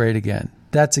America great again.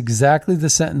 That's exactly the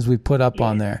sentence we put up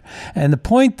on there. And the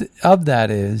point of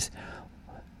that is,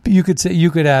 you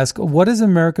could ask, what is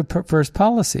America First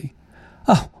policy?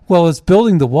 Oh, well, it's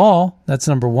building the wall. That's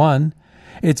number one.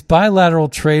 It's bilateral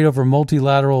trade over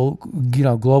multilateral,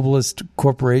 globalist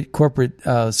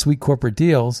corporate sweet corporate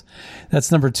deals.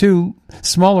 That's number two.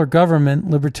 Smaller government,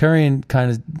 libertarian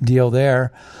kind of deal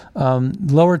there.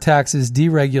 Lower taxes,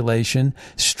 deregulation,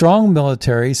 strong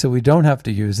military, so we don't have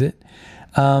to use it,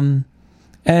 and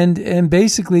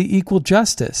basically equal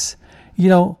justice.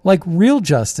 Like real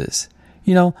justice.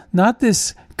 Not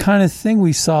this kind of thing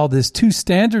we saw, this two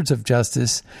standards of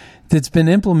justice that's been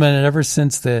implemented ever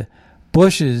since the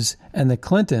Bushes and the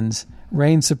Clintons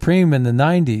reigned supreme in the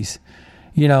 90s.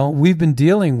 We've been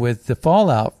dealing with the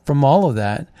fallout from all of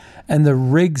that and the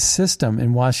rigged system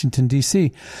in Washington,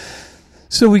 D.C.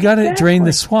 So we got to drain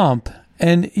the swamp.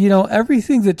 And,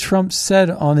 everything that Trump said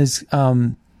in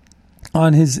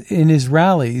his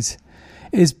rallies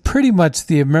is pretty much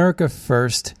the America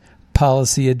First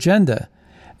policy agenda.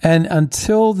 And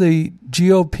until the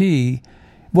GOP,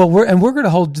 we're going to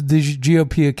hold the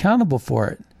GOP accountable for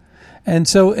it. And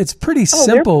so it's pretty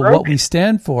simple what we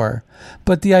stand for.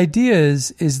 But the idea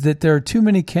is that there are too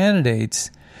many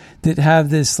candidates that have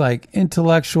this like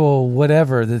intellectual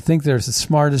whatever, that think they're the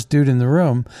smartest dude in the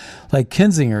room. Like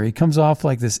Kinzinger, he comes off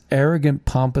like this arrogant,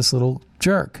 pompous little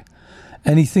jerk.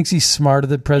 And he thinks he's smarter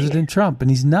than President Trump,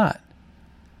 and he's not.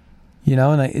 You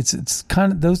know, and it's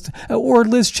kind of those, or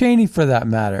Liz Cheney for that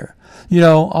matter. You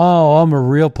know, oh, I'm a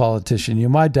real politician. You know,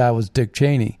 my dad was Dick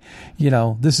Cheney. You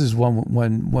know, this is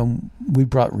when we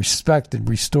brought respect and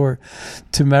restore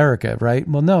to America, right?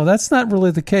 Well, no, that's not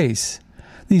really the case.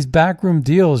 These backroom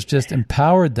deals just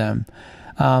empowered them.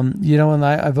 You know, and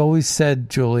I've always said,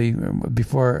 Julie,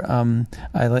 before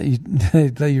I let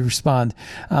you respond,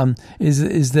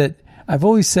 is that I've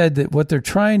always said that what they're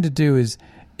trying to do is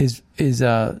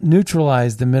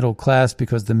neutralize the middle class,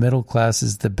 because the middle class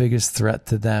is the biggest threat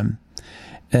to them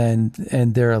and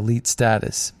their elite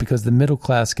status, because the middle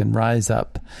class can rise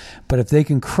up. But if they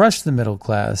can crush the middle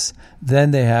class,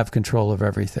 then they have control of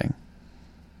everything.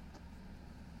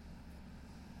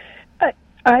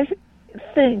 I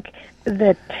think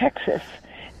that Texas,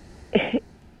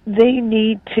 they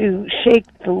need to shake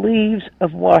the leaves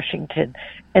of Washington,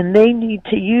 and they need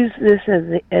to use this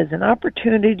as an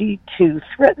opportunity to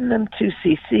threaten them to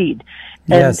secede.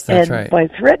 Yes, that's right. By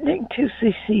threatening to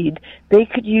secede, they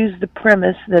could use the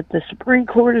premise that the Supreme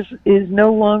Court is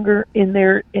no longer in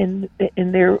their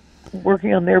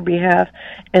working on their behalf,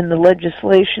 and the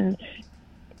legislative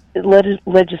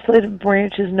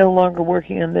branch is no longer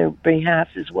working on their behalf,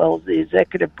 as well as the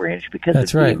executive branch, because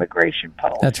of the immigration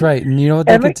policy. That's right. And you know what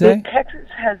they could say? Texas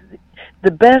has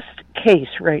the best case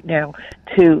right now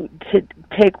to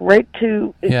take right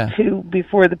to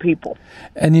before the people.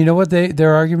 And you know what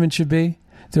their argument should be?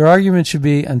 Their argument should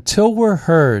be, until we're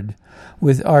heard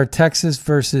with our Texas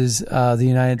versus the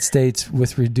United States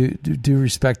with due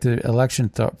respect to election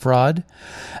fraud,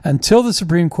 until the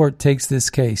Supreme Court takes this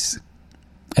case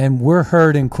and we're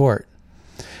heard in court,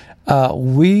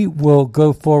 we will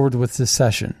go forward with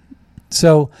secession.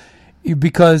 So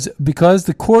because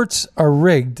the courts are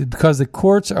rigged, because the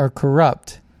courts are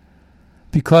corrupt,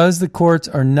 because the courts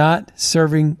are not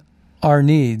serving our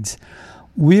needs,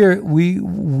 we are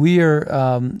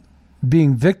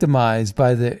being victimized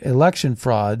by the election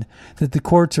fraud that the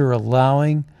courts are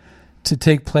allowing to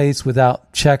take place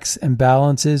without checks and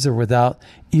balances, or without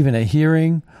even a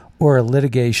hearing or a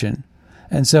litigation.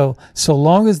 And so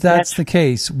long as that's the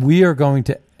case, we are going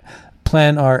to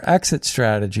plan our exit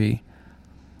strategy.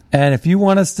 And if you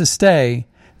want us to stay,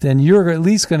 then you're at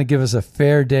least going to give us a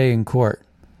fair day in court.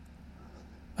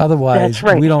 Otherwise,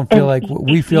 we don't feel like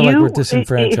we're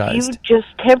disenfranchised. If you just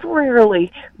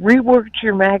temporarily reworked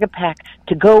your MAGA PAC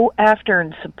to go after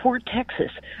and support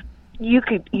Texas, you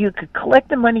could collect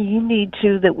the money you need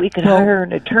to, that we could hire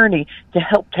an attorney to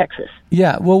help Texas.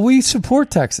 Yeah, well, we support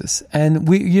Texas, and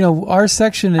our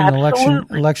section in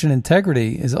election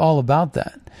integrity is all about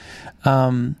that.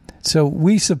 So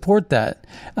we support that.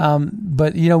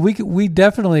 But we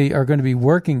definitely are going to be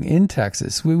working in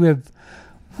Texas. We have.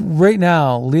 Right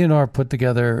now, Leonore put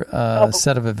together a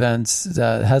set of events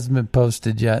that hasn't been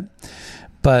posted yet,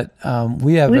 but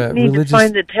we have a religious... We need to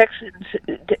find the Texans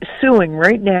suing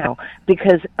right now,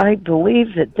 because I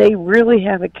believe that they really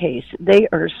have a case. They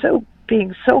are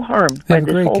being so harmed by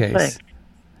this whole thing.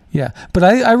 Yeah, but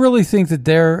I really think that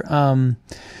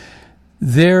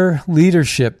their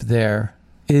leadership there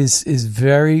is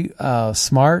very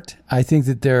smart. I think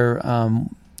that they're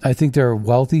a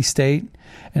wealthy state.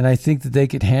 And I think that they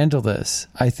could handle this.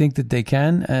 I think that they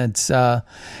can. And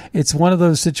it's one of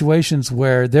those situations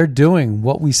where they're doing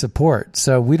what we support.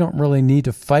 So we don't really need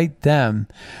to fight them.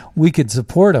 We could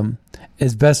support them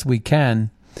as best we can.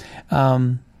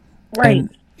 Right. And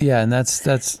that's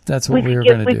what we were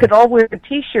going to do. We could all wear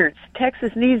T-shirts.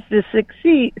 Texas needs to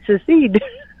secede.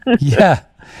 Yeah.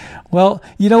 Well,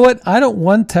 you know what? I don't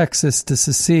want Texas to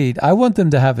secede. I want them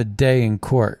to have a day in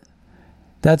court.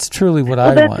 That's truly what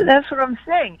I want. That's what I'm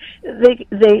saying.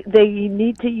 They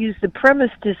need to use the premise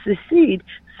to secede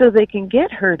so they can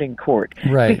get heard in court.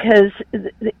 Right. Because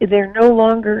they're no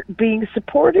longer being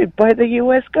supported by the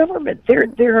U.S. government.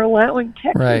 They're allowing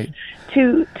Texas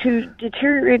to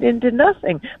deteriorate into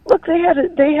nothing. Look, they had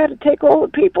to take all the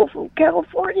people from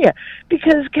California,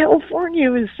 because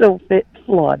California is so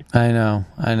flawed. I know.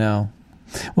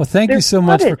 Well, thank you so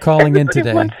much for calling in today.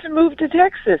 Everybody wants to move to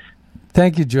Texas.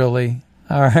 Thank you, Julie.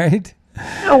 All right.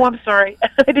 Oh, I'm sorry. I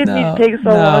didn't mean to take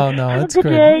so long. No, it's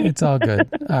good. It's all good.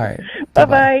 All right.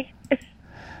 Bye-bye.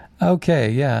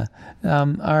 Okay, yeah.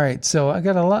 All right, so I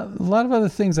got a lot of other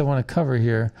things I want to cover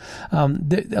here.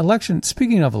 The election.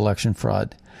 Speaking of election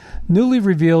fraud, newly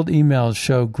revealed emails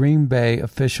show Green Bay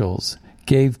officials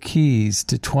gave keys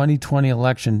to 2020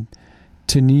 election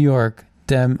to New York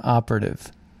Dem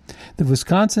operative. The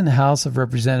Wisconsin House of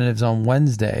Representatives on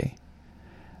Wednesday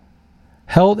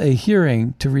held a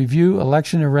hearing to review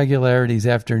election irregularities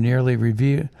after newly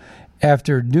revealed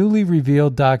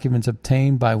documents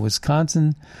obtained by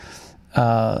Wisconsin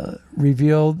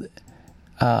revealed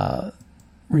the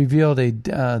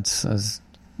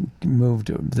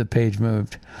page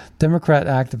moved. Democrat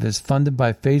activists funded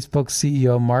by Facebook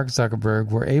CEO Mark Zuckerberg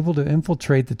were able to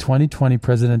infiltrate the 2020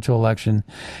 presidential election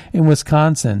in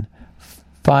Wisconsin,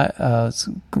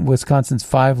 Wisconsin's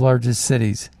 5 largest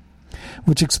cities,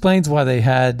 which explains why they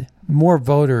had more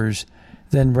voters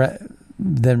than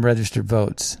registered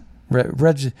votes.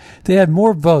 They had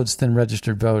more votes than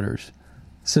registered voters.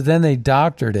 So then they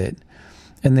doctored it,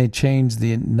 and they changed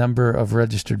the number of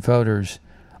registered voters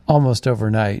almost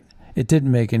overnight. It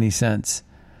didn't make any sense.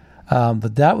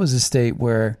 But that was a state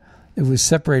where it was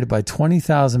separated by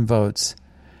 20,000 votes,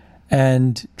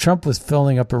 and Trump was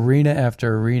filling up arena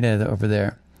after arena over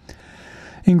there.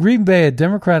 In Green Bay, a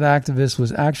Democrat activist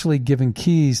was actually given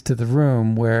keys to the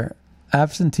room where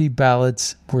absentee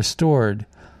ballots were stored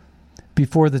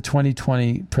before the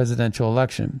 2020 presidential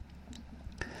election.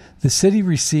 The city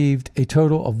received a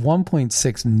total of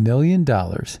 $1.6 million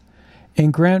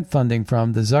in grant funding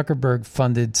from the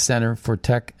Zuckerberg-funded Center for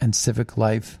Tech and Civic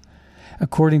Life,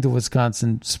 according to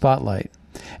Wisconsin Spotlight.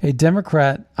 A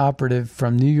Democrat operative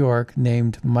from New York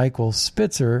named Michael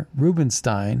Spitzer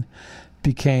Rubenstein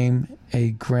became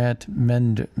a grant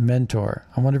mentor.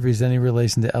 I wonder if he's any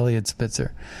relation to Elliot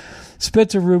Spitzer.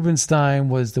 Spitzer Rubenstein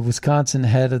was the Wisconsin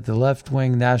head of the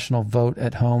left-wing National Vote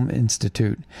at Home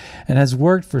Institute and has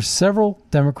worked for several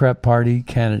Democrat Party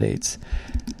candidates.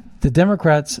 The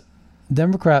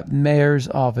Democrat mayor's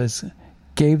office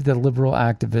gave the liberal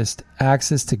activist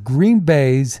access to Green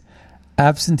Bay's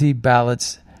absentee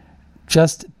ballots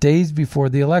just days before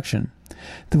the election.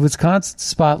 The Wisconsin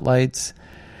Spotlight's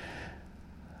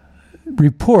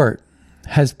report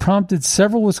has prompted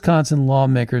several Wisconsin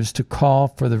lawmakers to call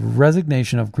for the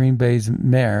resignation of Green Bay's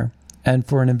mayor and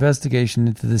for an investigation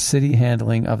into the city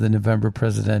handling of the November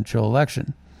presidential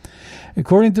election.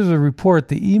 According to the report,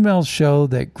 the emails show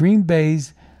that Green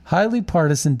Bay's highly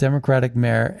partisan Democratic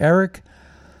mayor, Eric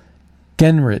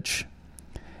Genrich,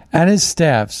 and his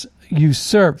staffs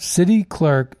usurped city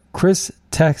clerk Chris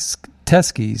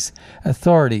Teskey's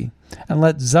authority and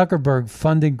let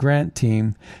Zuckerberg-funded grant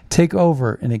team take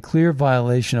over in a clear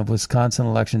violation of Wisconsin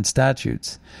election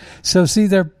statutes. So, see,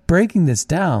 they're breaking this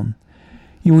down.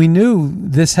 We knew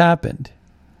this happened,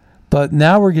 but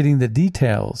now we're getting the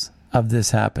details of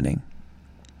this happening.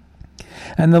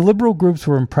 And the liberal groups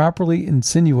were improperly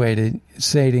insinuating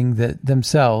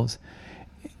that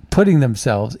putting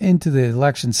themselves into the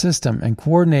election system and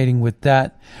coordinating with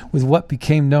what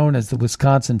became known as the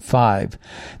Wisconsin Five,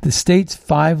 the state's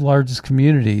 5 largest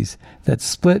communities that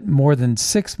split more than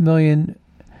 $6 million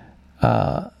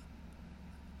in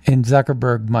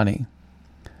Zuckerberg money.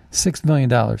 $6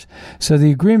 million. So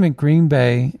the agreement Green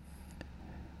Bay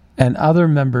and other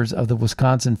members of the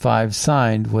Wisconsin Five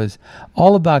signed was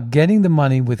all about getting the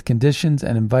money with conditions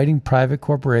and inviting private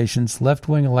corporations,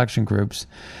 left-wing election groups,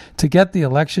 to get the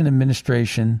election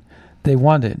administration they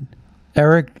wanted.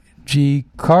 Eric G.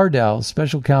 Cardell,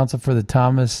 special counsel for the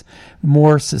Thomas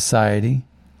More Society,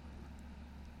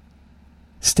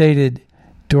 stated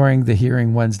during the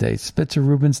hearing Wednesday, Spitzer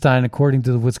Rubenstein, according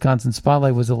to the Wisconsin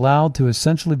Spotlight, was allowed to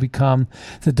essentially become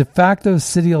the de facto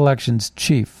city elections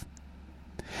chief.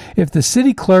 If the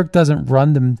city clerk doesn't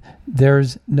run them,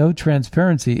 there's no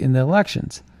transparency in the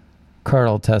elections,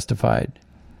 Cardell testified.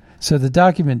 So the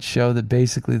documents show that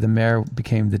basically the mayor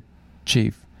became the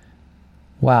chief.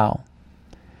 Wow.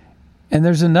 And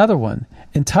there's another one.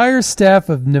 Entire staff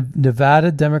of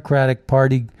Nevada Democratic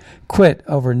Party quit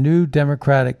over new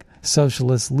Democratic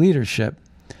Socialist leadership.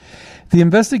 The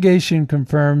investigation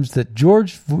confirms that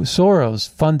George Soros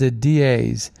funded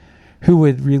DAs who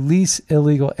would release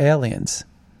illegal aliens.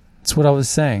 That's what I was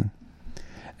saying.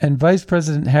 And Vice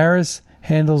President Harris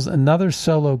handles another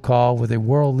solo call with a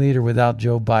world leader without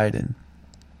Joe Biden.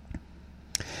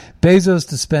 Bezos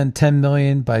to spend $10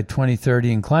 million by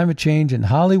 2030 in climate change, and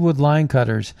Hollywood line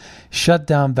cutters shut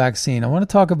down vaccine. I want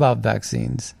to talk about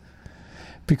vaccines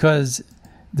because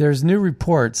there's new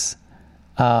reports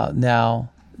now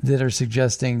that are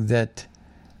suggesting that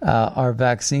our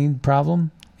vaccine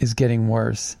problem is getting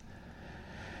worse.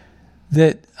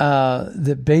 That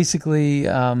basically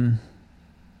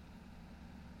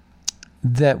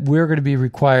that we're going to be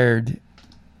required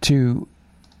to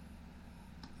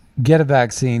get a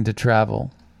vaccine to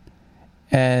travel.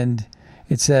 And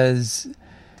it says,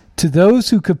 to those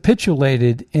who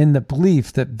capitulated in the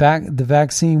belief that the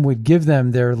vaccine would give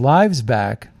them their lives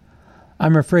back,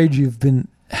 I'm afraid you've been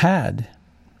had.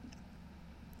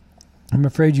 I'm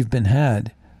afraid you've been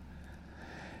had.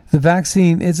 The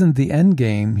vaccine isn't the end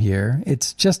game here.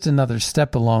 It's just another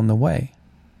step along the way.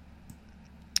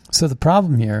 So the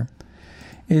problem here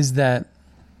is that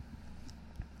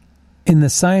in the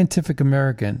Scientific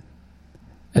American,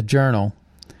 a journal,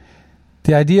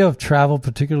 the idea of travel,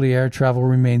 particularly air travel,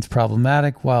 remains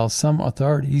problematic, while some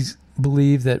authorities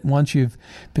believe that once you've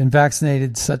been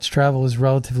vaccinated, such travel is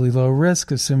relatively low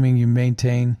risk, assuming you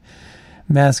maintain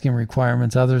masking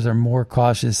requirements. Others are more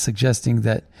cautious, suggesting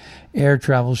that air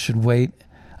travel should wait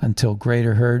until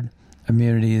greater herd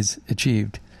immunity is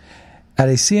achieved. At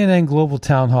a CNN Global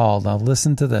Town Hall, now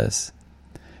listen to this,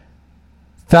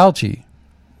 Fauci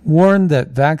warned that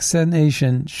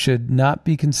vaccination should not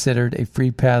be considered a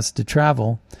free pass to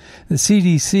travel. The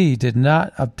CDC did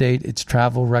not update its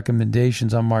travel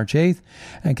recommendations on March 8th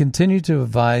and continued to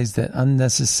advise that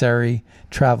unnecessary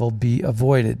travel be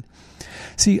avoided.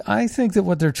 See, I think that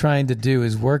what they're trying to do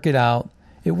is work it out.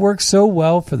 It works so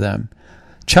well for them.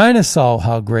 China saw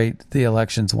how great the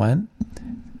elections went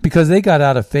because they got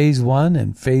out of phase 1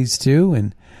 and phase 2,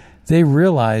 and they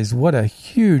realized what a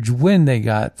huge win they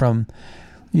got from,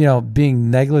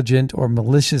 being negligent or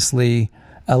maliciously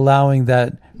allowing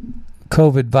that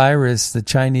COVID virus, the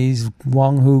Chinese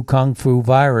Wuhan Kung Fu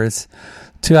virus,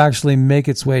 to actually make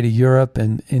its way to Europe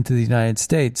and into the United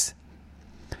States.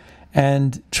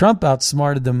 And Trump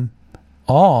outsmarted them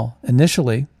all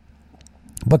initially,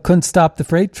 but couldn't stop the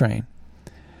freight train.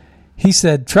 He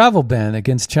said, travel ban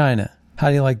against China. How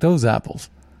do you like those apples?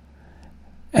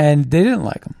 And they didn't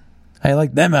like them. How do you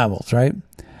like them apples, right?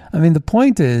 I mean, the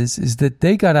point is that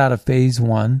they got out of phase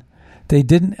 1. They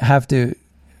didn't have to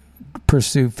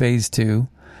pursue phase 2.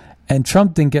 And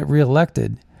Trump didn't get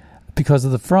reelected because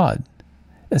of the fraud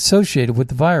associated with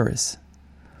the virus.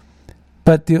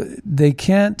 But they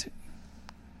can't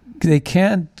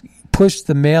push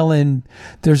the mail-in.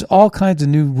 There's all kinds of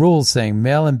new rules saying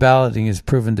mail-in balloting is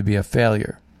proven to be a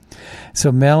failure.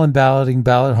 So mail-in balloting,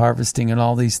 ballot harvesting, and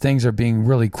all these things are being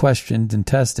really questioned and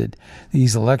tested.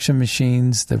 These election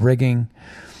machines, the rigging.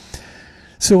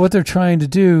 So what they're trying to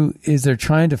do is they're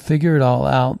trying to figure it all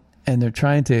out, and they're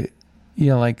trying to,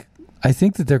 I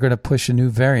think that they're going to push a new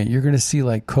variant. You're going to see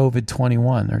like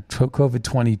COVID-21 or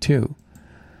COVID-22.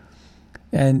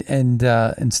 And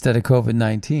instead of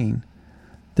COVID-19,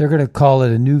 they're going to call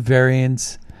it a new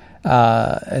variant,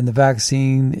 and the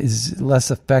vaccine is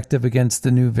less effective against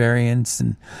the new variants,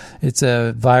 and it's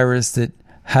a virus that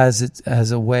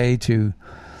has a way to,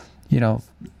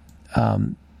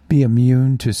 be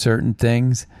immune to certain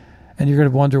things, and you're going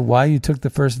to wonder why you took the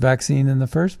first vaccine in the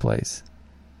first place.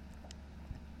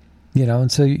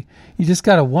 And so you just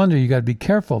got to wonder. You got to be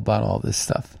careful about all this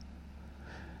stuff.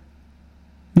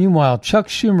 Meanwhile, Chuck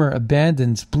Schumer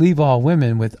abandons Believe All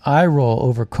Women with eye roll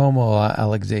over Cuomo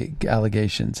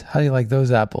allegations. How do you like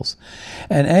those apples?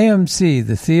 And AMC,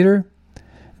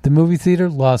 the movie theater,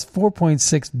 lost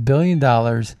 $4.6 billion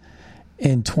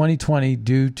in 2020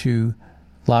 due to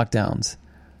lockdowns.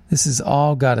 This has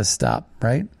all got to stop,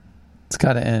 right? It's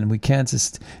got to end. We can't.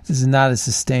 This is not a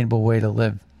sustainable way to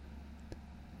live.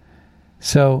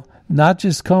 So, not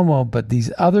just Cuomo, but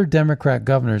these other Democrat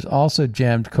governors also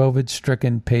jammed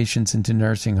COVID-stricken patients into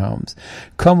nursing homes.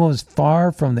 Cuomo is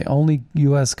far from the only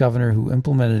U.S. governor who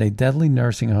implemented a deadly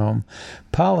nursing home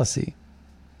policy.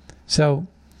 So,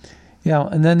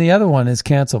 and then the other one is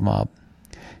Cancel Mob.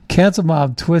 Cancel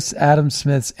Mob twists Adam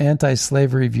Smith's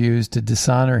anti-slavery views to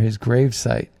dishonor his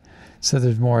gravesite. So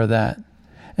there's more of that.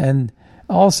 And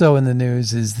also in the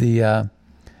news is the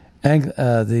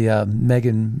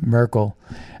Meghan Markle.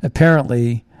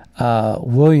 Apparently,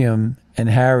 William and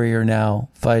Harry are now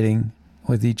fighting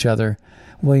with each other.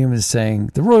 William is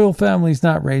saying the royal family's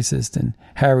not racist, and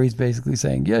Harry's basically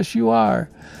saying, yes, you are.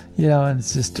 And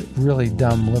it's just really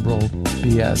dumb liberal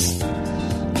BS.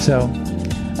 So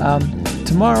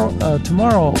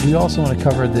tomorrow we also want to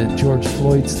cover the George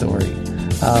Floyd story.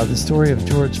 The story of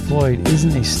George Floyd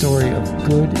isn't a story of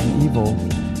good and evil,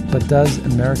 but does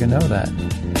America know that?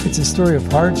 It's a story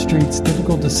of hard streets,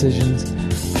 difficult decisions,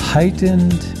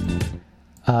 heightened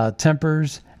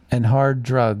tempers, and hard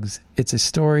drugs. It's a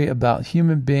story about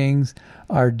human beings,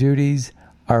 our duties,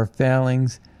 our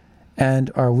failings, and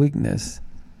our weakness.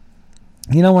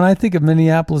 When I think of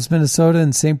Minneapolis, Minnesota,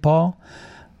 and St. Paul,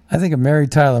 I think of Mary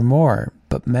Tyler Moore.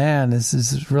 But man, this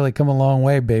has really come a long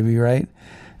way, baby, right?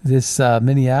 this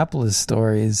Minneapolis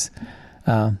story is,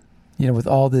 with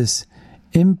all this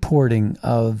importing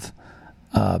of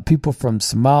people from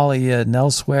Somalia and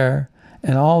elsewhere,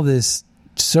 and all this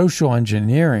social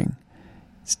engineering,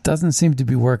 it doesn't seem to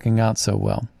be working out so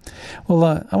well.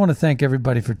 Well, I want to thank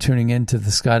everybody for tuning in to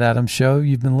the Scott Adams Show.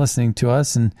 You've been listening to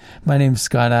us, and my name's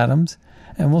Scott Adams,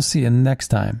 and we'll see you next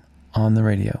time on the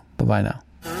radio. Bye-bye now.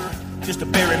 Just to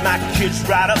bury my kids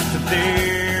right up to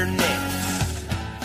there.